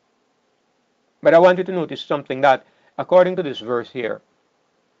 But I want you to notice something, that according to this verse here,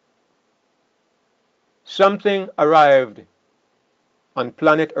 something arrived on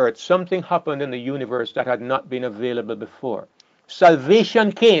planet Earth. Something happened in the universe that had not been available before.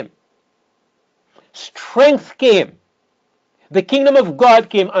 Salvation came. Strength came. The kingdom of God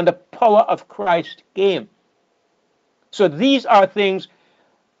came, and the power of Christ came. So these are things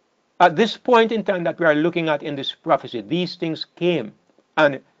at this point in time that we are looking at in this prophecy. These things came.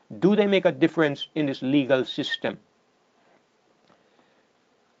 And do they make a difference in this legal system?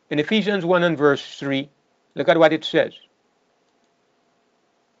 In Ephesians 1 and verse 3, look at what it says.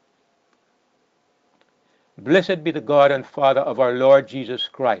 Blessed be the God and Father of our Lord Jesus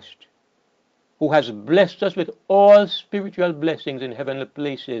Christ, who has blessed us with all spiritual blessings in heavenly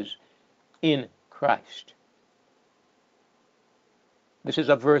places in Christ. This is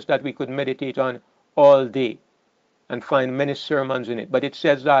a verse that we could meditate on all day and find many sermons in it. But it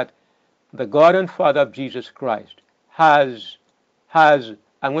says that the God and Father of Jesus Christ has,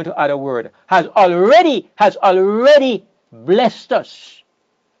 I'm going to add a word, has already blessed us.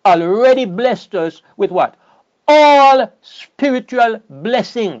 Already blessed us with what? All spiritual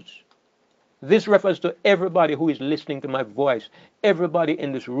blessings. This refers to everybody who is listening to my voice, everybody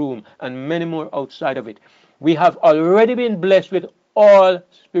in this room, and many more outside of it. We have already been blessed with all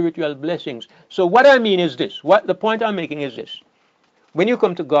spiritual blessings. So what I mean is this. What the point I'm making is this. When you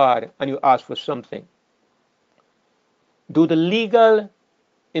come to God and you ask for something, do the legal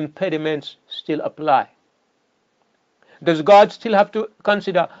impediments still apply? Does God still have to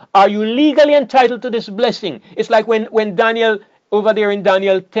consider, are you legally entitled to this blessing? It's like when Daniel, over there in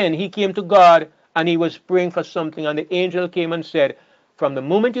Daniel 10, he came to God and he was praying for something, and the angel came and said, from the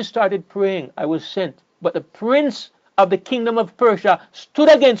moment you started praying, I was sent. But the prince of the kingdom of Persia stood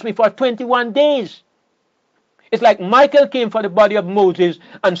against me for 21 days. It's like Michael came for the body of Moses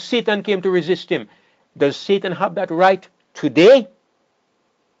and Satan came to resist him. Does Satan have that right today?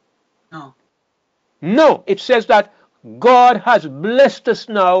 No. No. It says that God has blessed us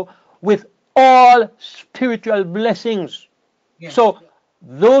now with all spiritual blessings. Yes. So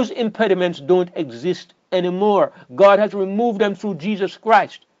those impediments don't exist anymore. God has removed them through Jesus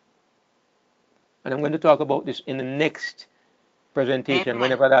Christ. And I'm going to talk about this in the next presentation, Amen.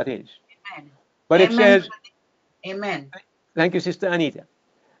 whenever that is. Amen. But it Amen. says, Amen. thank you, Sister Anita.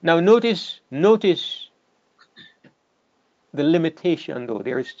 Now notice the limitation, though.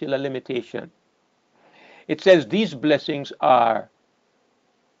 There is still a limitation. It says these blessings are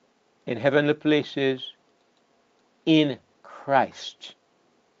in heavenly places in Christ.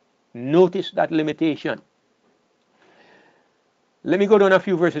 Notice that limitation. Let me go down a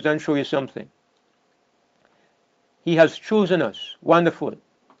few verses and show you something. He has chosen us. Wonderful.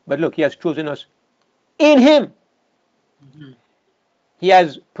 But look, he has chosen us in him. Mm-hmm. He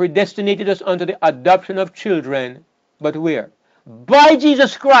has predestinated us unto the adoption of children. But where? By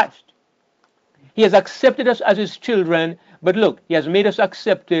Jesus Christ. He has accepted us as his children. But look, he has made us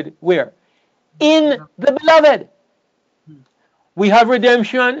accepted where? In the beloved. We have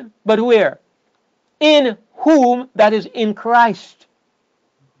redemption, but where? In whom? That is in Christ.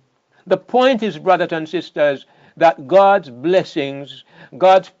 The point is, brothers and sisters, that God's blessings,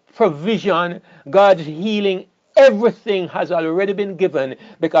 God's provision, God's healing, everything has already been given,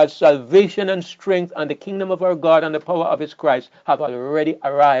 because salvation and strength and the kingdom of our God and the power of his Christ have already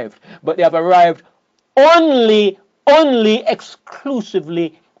arrived. But they have arrived only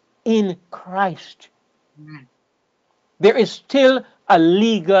exclusively in Christ. Amen. There is still a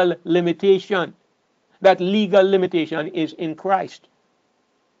legal limitation. That legal limitation is in Christ.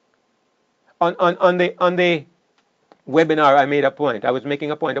 On the webinar, I made a point. I was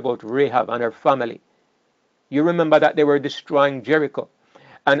making a point about Rahab and her family. You remember that they were destroying Jericho.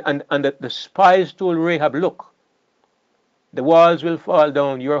 And the spies told Rahab, look, the walls will fall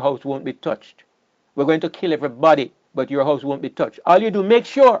down, your house won't be touched. We're going to kill everybody, but your house won't be touched. All you do, make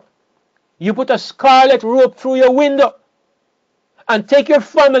sure you put a scarlet rope through your window and take your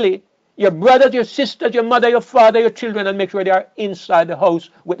family, your brothers, your sisters, your mother, your father, your children, and make sure they are inside the house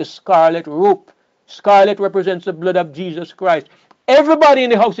with the scarlet rope. Scarlet represents the blood of Jesus Christ. Everybody in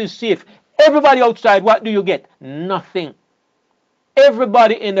the house is safe. Everybody outside, what do you get? Nothing.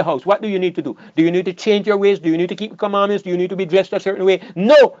 Everybody in the house, what do you need to do? Do you need to change your ways? Do you need to keep commandments? Do you need to be dressed a certain way?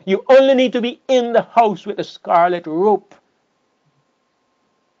 No, you only need to be in the house with the scarlet rope.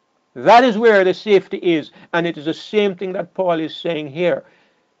 That is where the safety is. And it is the same thing that Paul is saying here.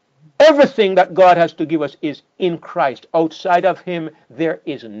 Everything that God has to give us is in Christ. Outside of him, there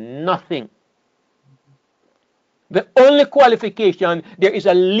is nothing. The only qualification, there is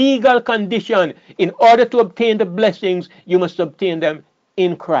a legal condition. In order to obtain the blessings, you must obtain them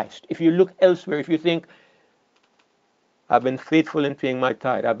in Christ. If you look elsewhere, if you think, I've been faithful in paying my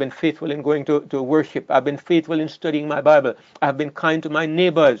tithe, I've been faithful in going to worship, I've been faithful in studying my Bible, I've been kind to my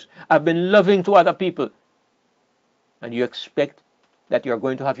neighbors, I've been loving to other people, and you expect that you're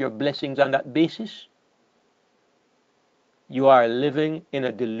going to have your blessings on that basis, you are living in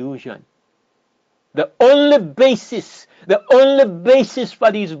a delusion. The only basis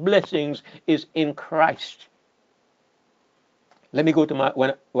for these blessings is in Christ. Let me go to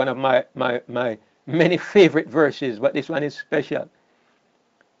one of my many favorite verses, but this one is special.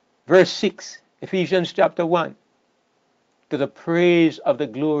 Verse 6, Ephesians chapter 1. To the praise of the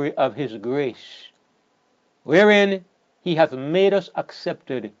glory of his grace, wherein he hath made us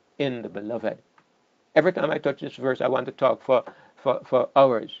accepted in the beloved. Every time I touch this verse, I want to talk for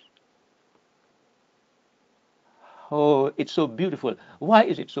hours. Oh, it's so beautiful. Why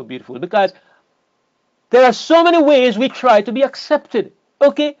is it so beautiful? Because there are so many ways we try to be accepted.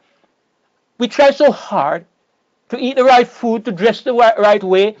 Okay? We try so hard to eat the right food, to dress the right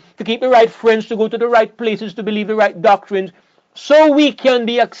way, to keep the right friends, to go to the right places, to believe the right doctrines, so we can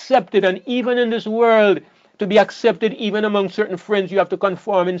be accepted. And even in this world, to be accepted, even among certain friends, you have to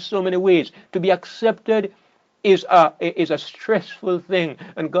conform in so many ways. To be accepted is a stressful thing,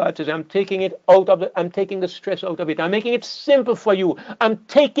 and God says, I'm taking the stress out of it. I'm making it simple for you. I'm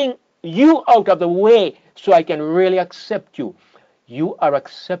taking you out of the way so I can really accept you. You are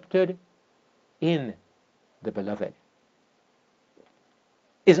accepted in the beloved.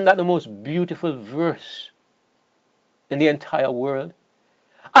 Isn't that the most beautiful verse in the entire world?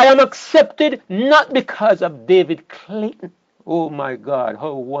 I am accepted not because of David Clayton. Oh my God,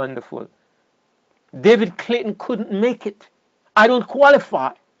 how wonderful. David Clayton couldn't make it. I don't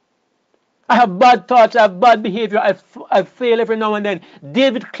qualify. I have bad thoughts, I have bad behavior, I fail every now and then.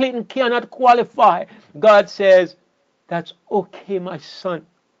 David Clayton cannot qualify. God says, that's okay, my son.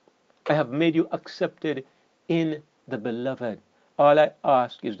 I have made you accepted in the beloved. All I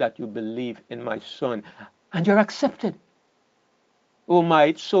ask is that you believe in my son, and you're accepted. Oh my,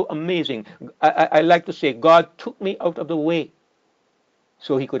 it's so amazing. I like to say, God took me out of the way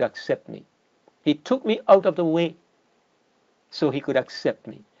so he could accept me. He took me out of the way so he could accept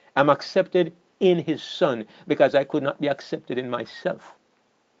me. I'm accepted in his son because I could not be accepted in myself.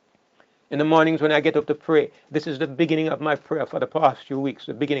 In the mornings when I get up to pray, this is the beginning of my prayer for the past few weeks.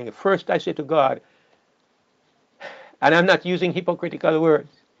 The beginning. First I say to God, and I'm not using hypocritical words,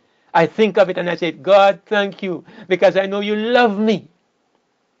 I think of it and I say, God, thank you, because I know you love me.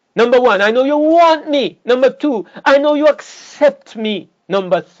 Number one, I know you want me. Number two, I know you accept me.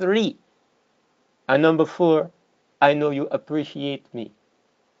 Number three, and number four, I know you appreciate me.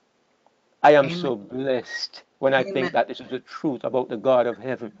 I am Amen. so blessed when I think Amen. that this is the truth about the God of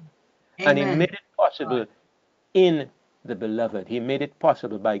heaven. And he made Amen. it possible in the beloved. He made it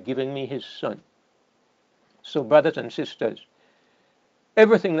possible by giving me his son. So brothers and sisters,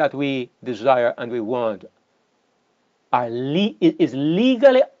 everything that we desire and we want is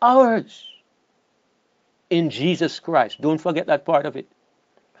legally ours in Jesus Christ. Don't forget that part of it.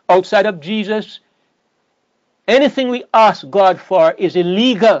 Outside of Jesus, anything we ask God for is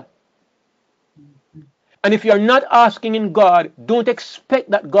illegal. And if you're not asking in God, don't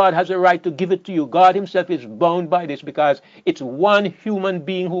expect that God has a right to give it to you. God himself is bound by this because it's one human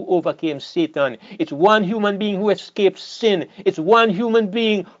being who overcame Satan. It's one human being who escaped sin. It's one human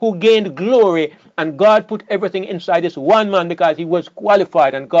being who gained glory. And God put everything inside this one man because he was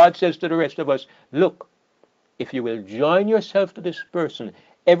qualified. And God says to the rest of us, look, if you will join yourself to this person,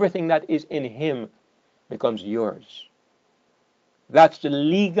 everything that is in him becomes yours. That's the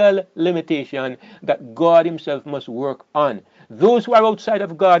legal limitation that God himself must work on. Those who are outside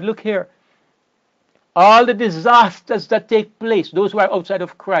of God, look here, all the disasters that take place, those who are outside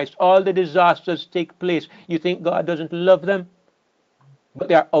of Christ, all the disasters take place. You think God doesn't love them? But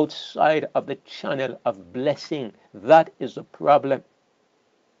they are outside of the channel of blessing. That is the problem.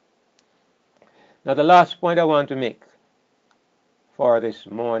 Now the last point I want to make for this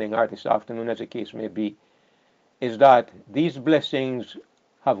morning or this afternoon, as the case may be, is that these blessings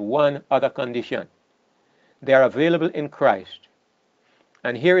have one other condition. They are available in Christ.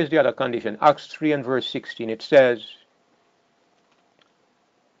 And here is the other condition. Acts 3 and verse 16. It says,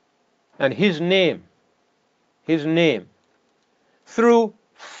 and his name, through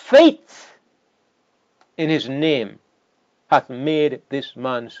faith in his name, hath made this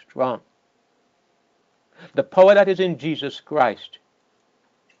man strong. The power that is in Jesus Christ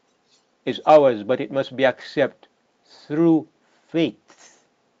is ours, but it must be accepted through faith,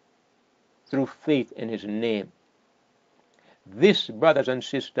 through faith in his name. This, brothers and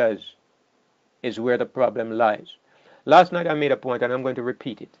sisters, is where the problem lies. Last night I made a point, and I'm going to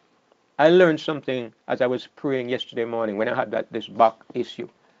repeat it. I learned something as I was praying yesterday morning when I had this back issue.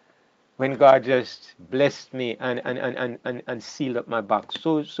 When God just blessed me and sealed up my back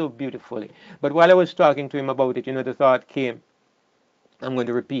so beautifully. But while I was talking to him about it, the thought came, I'm going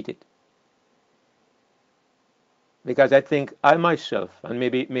to repeat it. Because I think I myself, and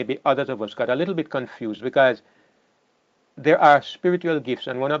maybe others of us, got a little bit confused, because there are spiritual gifts,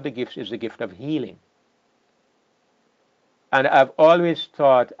 and one of the gifts is the gift of healing. And I've always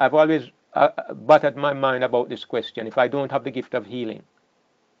buttered my mind about this question. If I don't have the gift of healing,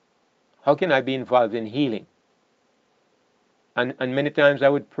 how can I be involved in healing? And many times I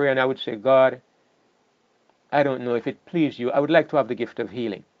would pray and I would say, God, I don't know, if it please you, I would like to have the gift of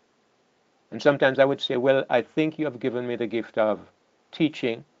healing. And sometimes I would say, well, I think you have given me the gift of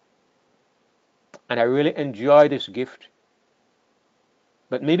teaching, and I really enjoy this gift.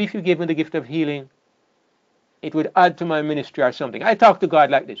 But maybe if you gave me the gift of healing, it would add to my ministry or something. I talk to God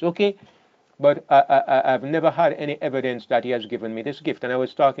like this, okay? But I've never had any evidence that he has given me this gift. And I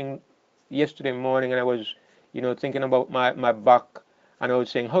was talking yesterday morning, and I was, thinking about my back, and I was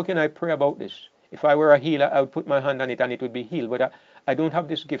saying, how can I pray about this? If I were a healer, I would put my hand on it and it would be healed. But I don't have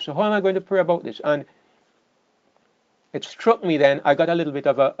this gift. So how am I going to pray about this? And it struck me then, I got a little bit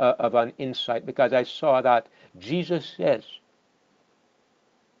of an insight, because I saw that Jesus says,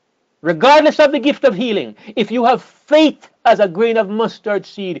 regardless of the gift of healing, if you have faith as a grain of mustard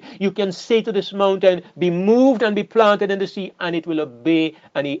seed, you can say to this mountain, be moved and be planted in the sea, and it will obey.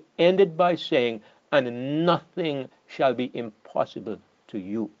 And he ended by saying, and nothing shall be impossible to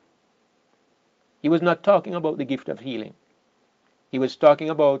you. He was not talking about the gift of healing. He was talking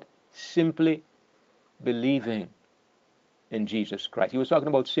about simply believing in Jesus Christ. He was talking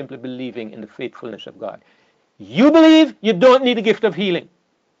about simply believing in the faithfulness of God. You believe, you don't need the gift of healing.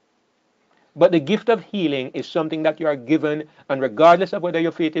 But the gift of healing is something that you are given, and regardless of whether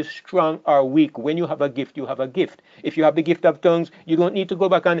your faith is strong or weak, when you have a gift, you have a gift. If you have the gift of tongues, you don't need to go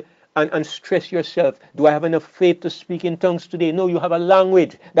back and stress yourself. Do I have enough faith to speak in tongues today? No, you have a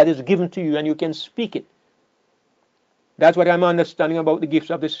language that is given to you and you can speak it. That's what I'm understanding about the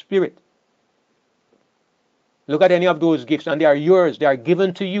gifts of the Spirit. Look at any of those gifts and they are yours. They are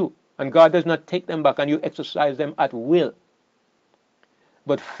given to you. And God does not take them back and you exercise them at will.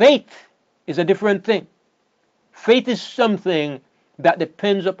 But faith is a different thing. Faith is something that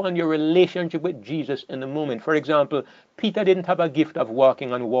depends upon your relationship with Jesus in the moment. For example, Peter didn't have a gift of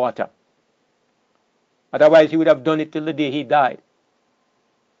walking on water. Otherwise, he would have done it till the day he died.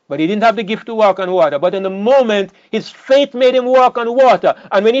 But he didn't have the gift to walk on water. But in the moment, his faith made him walk on water.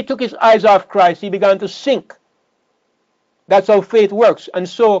 And when he took his eyes off Christ, he began to sink. That's how faith works. And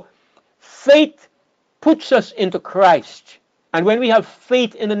so, faith puts us into Christ. And when we have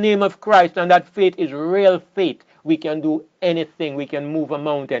faith in the name of Christ, and that faith is real faith, we can do anything. We can move a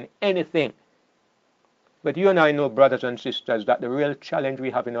mountain, anything. But you and I know, brothers and sisters, that the real challenge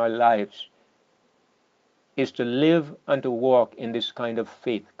we have in our lives is to live and to walk in this kind of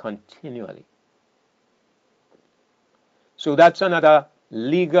faith continually. So that's another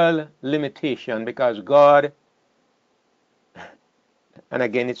legal limitation, because God, and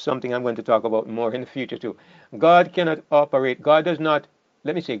again, it's something I'm going to talk about more in the future too. God cannot operate, God does not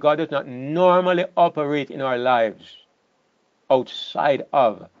normally operate in our lives outside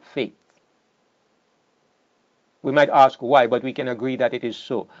of faith. We might ask why, but we can agree that it is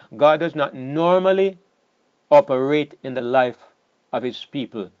so. God does not normally operate in the life of his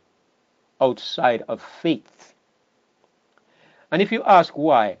people outside of faith. And if you ask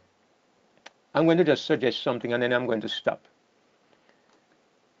why, I'm going to just suggest something and then I'm going to stop.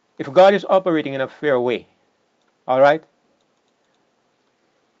 If God is operating in a fair way, all right?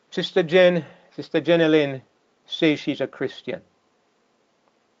 Sister Jenny says she's a Christian.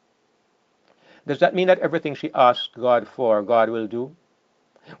 Does that mean that everything she asks God for, God will do?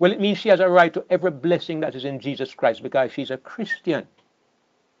 Well, it means she has a right to every blessing that is in Jesus Christ because she's a Christian.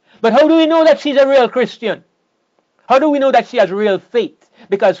 But how do we know that she's a real Christian? How do we know that she has real faith?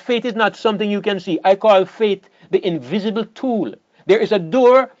 Because faith is not something you can see. I call faith the invisible tool. There is a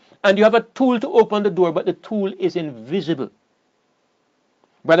door and you have a tool to open the door, but the tool is invisible.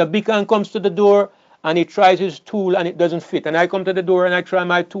 Brother Bican comes to the door and he tries his tool and it doesn't fit. And I come to the door and I try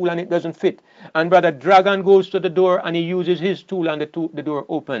my tool and it doesn't fit. And Brother Dragon goes to the door and he uses his tool and the door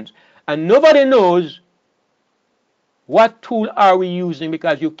opens. And nobody knows what tool are we using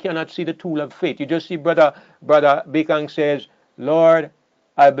because you cannot see the tool of faith. You just see Brother Bican says, Lord,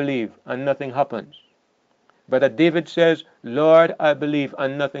 I believe, and nothing happens. Brother David says, Lord, I believe,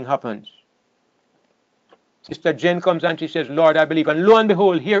 and nothing happens. Sister Jen comes and she says, Lord, I believe. And lo and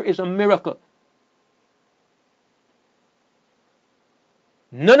behold, here is a miracle.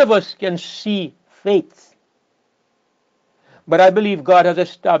 None of us can see faith. But I believe God has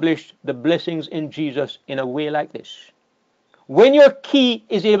established the blessings in Jesus in a way like this. When your key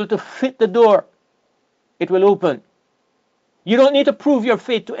is able to fit the door, it will open. You don't need to prove your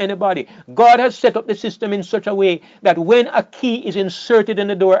faith to anybody. God has set up the system in such a way that when a key is inserted in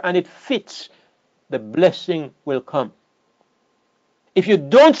the door and it fits, the blessing will come. If you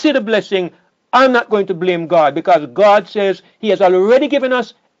don't see the blessing, I'm not going to blame God, because God says He has already given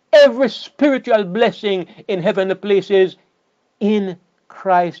us every spiritual blessing in heavenly places in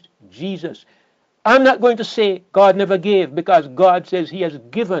Christ Jesus. I'm not going to say God never gave, because God says He has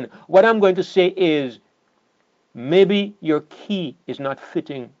given. What I'm going to say is, maybe your key is not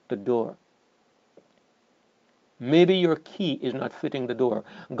fitting the door. Maybe your key is not fitting the door.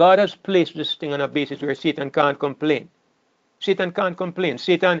 God has placed this thing on a basis where Satan can't complain. Satan can't complain.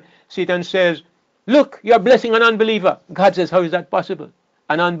 Satan says, look, you're blessing an unbeliever. God says, how is that possible?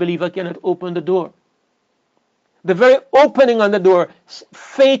 An unbeliever cannot open the door. The very opening on the door,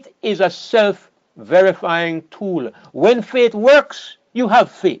 faith is a self-verifying tool. When faith works, you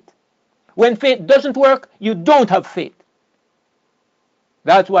have faith. When faith doesn't work, you don't have faith.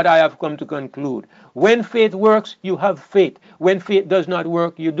 That's what I have come to conclude. When faith works, you have faith. When faith does not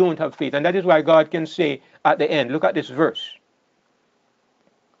work, you don't have faith. And that is why God can say at the end, look at this verse.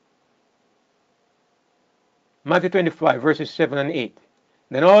 Matthew 25, verses 7 and 8.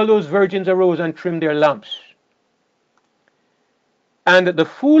 Then all those virgins arose and trimmed their lamps. And the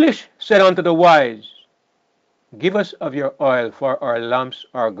foolish said unto the wise, give us of your oil, for our lamps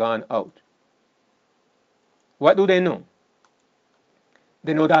are gone out. What do they know?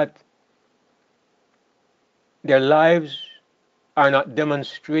 They know that their lives are not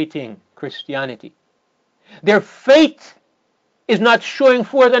demonstrating Christianity. Their faith is not showing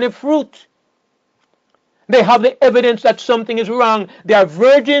forth any fruit. They have the evidence that something is wrong. They are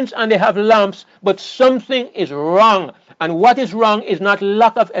virgins and they have lamps, but something is wrong. And what is wrong is not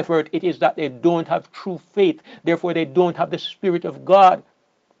lack of effort, it is that they don't have true faith. Therefore, they don't have the Spirit of God.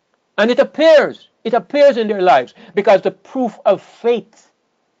 And it appears in their lives, because the proof of faith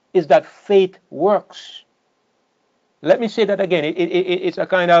is that faith works. Let me say that again. It's a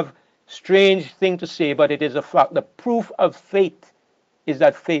kind of strange thing to say, but it is a fact. The proof of faith is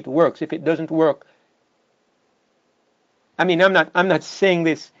that faith works. If it doesn't work, I mean, I'm not saying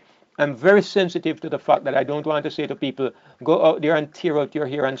this. I'm very sensitive to the fact that I don't want to say to people, go out there and tear out your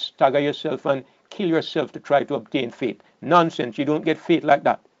hair and stagger yourself and kill yourself to try to obtain faith. Nonsense. You don't get faith like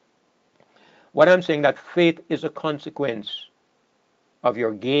that. What I'm saying, that faith is a consequence of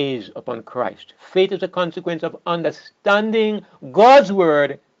your gaze upon Christ. Faith is a consequence of understanding God's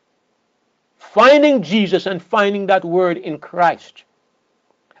word, finding Jesus and finding that word in Christ.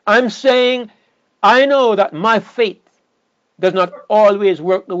 I'm saying, I know that my faith does not always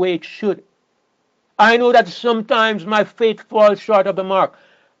work the way it should. I know that sometimes my faith falls short of the mark.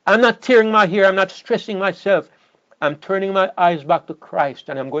 I'm not tearing my hair, I'm not stressing myself. I'm turning my eyes back to Christ,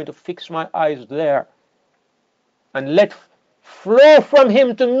 and I'm going to fix my eyes there and let flow from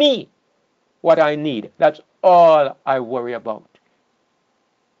Him to me what I need. That's all I worry about.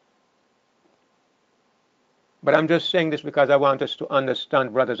 But I'm just saying this because I want us to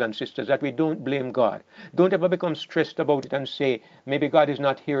understand, brothers and sisters, that we don't blame God. Don't ever become stressed about it and say, maybe God is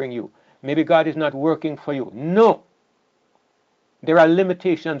not hearing you. Maybe God is not working for you. No. There are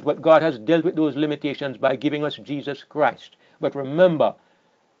limitations, but God has dealt with those limitations by giving us Jesus Christ. But remember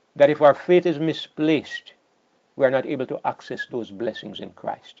that if our faith is misplaced, we are not able to access those blessings in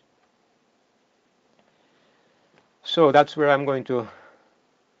Christ. So that's where I'm going to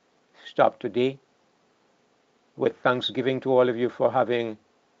stop today, with thanksgiving to all of you for having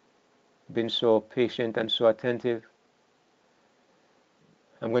been so patient and so attentive.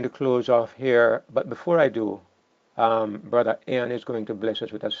 I'm going to close off here, but before I do, Brother Ian is going to bless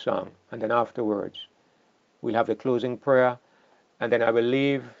us with a song, and then afterwards we'll have the closing prayer, and then I will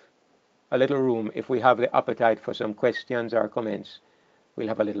leave a little room. If we have the appetite for some questions or comments, we'll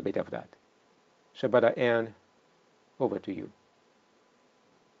have a little bit of that. So Brother Ian, over to you.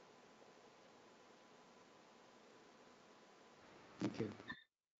 Thank you.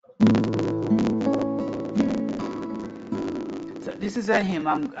 So this is a hymn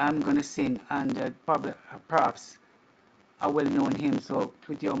I'm gonna sing, and probably perhaps a well-known hymn. So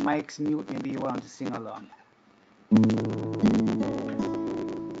with your mics mute, maybe you want to sing along.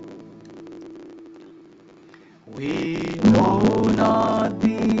 We know not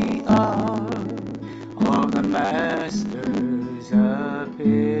the hour of the Master's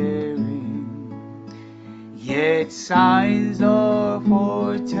appearing, yet signs are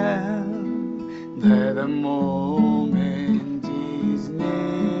foretell that the moment is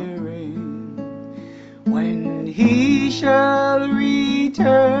nearing, when he shall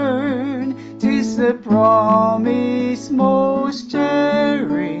return. 'Tis the promise most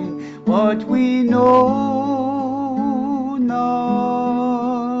cheering, but we know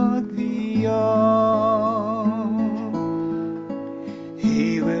not the hour.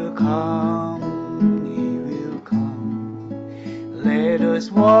 He will come, he will come. Let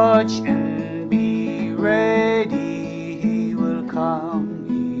us watch and be ready. He will come,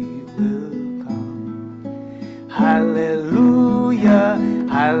 he will come. Hallelujah,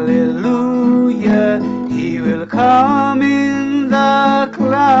 hallelujah. He will come in the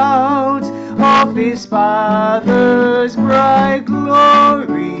clouds of his Father's bright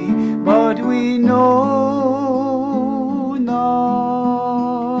glory, but we know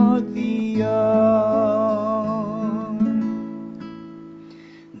not the hour.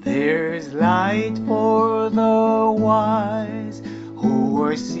 There's light for the wise who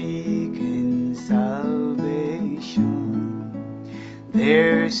are seeking salvation.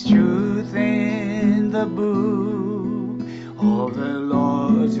 There's truth in the book of the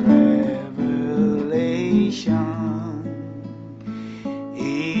Lord's revelation.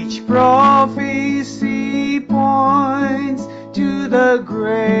 Each prophecy points to the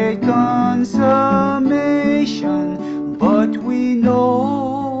great consummation, but we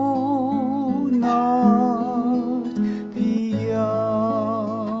know not the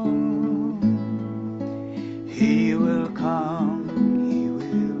hour. He will come, he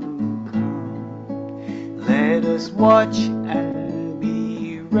will come. Let us watch and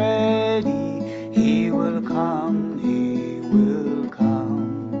be ready. He will come, he will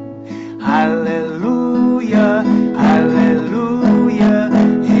come. Hallelujah, hallelujah.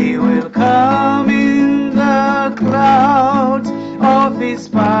 He will come in the clouds of his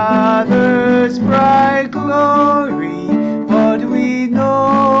Father's bright glory, but we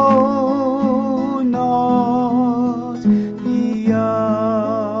know not the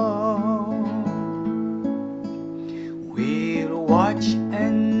hour. We'll watch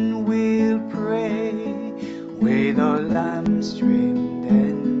and we'll pray with our lamps trimmed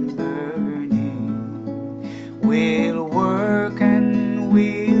and burning. We'll work and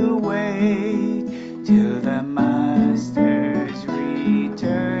we'll wait till the Master's returning.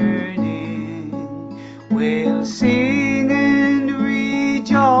 We'll sing and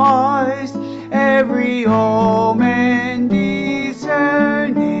rejoice, every omen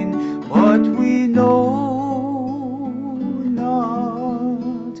discerning, but we know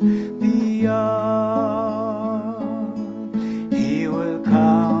not the hour. He will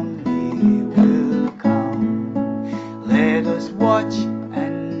come, he will come. Let us watch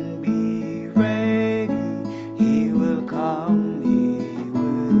and be ready. He will come, he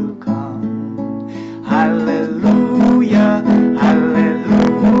will come. Hallelujah,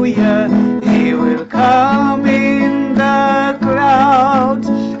 hallelujah. He will come in the clouds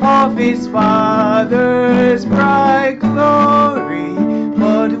of his Father's bright glory,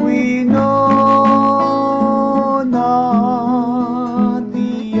 but we know not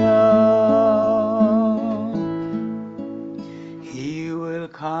the hour. He will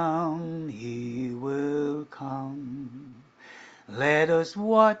come, he will come. Let us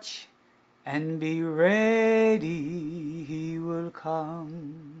watch and be ready. He will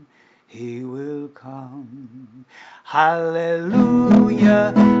come, he will come.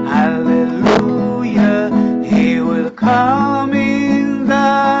 Hallelujah, hallelujah. He will come in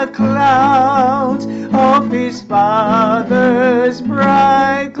the clouds of his Father's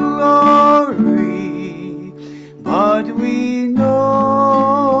bright glory, but we know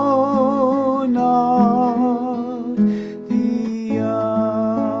not the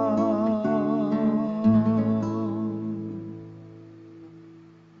hour.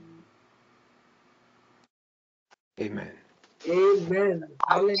 Amen. Amen.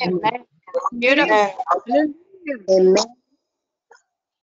 Hallelujah. Amen. Beautiful. Hallelujah. Amen.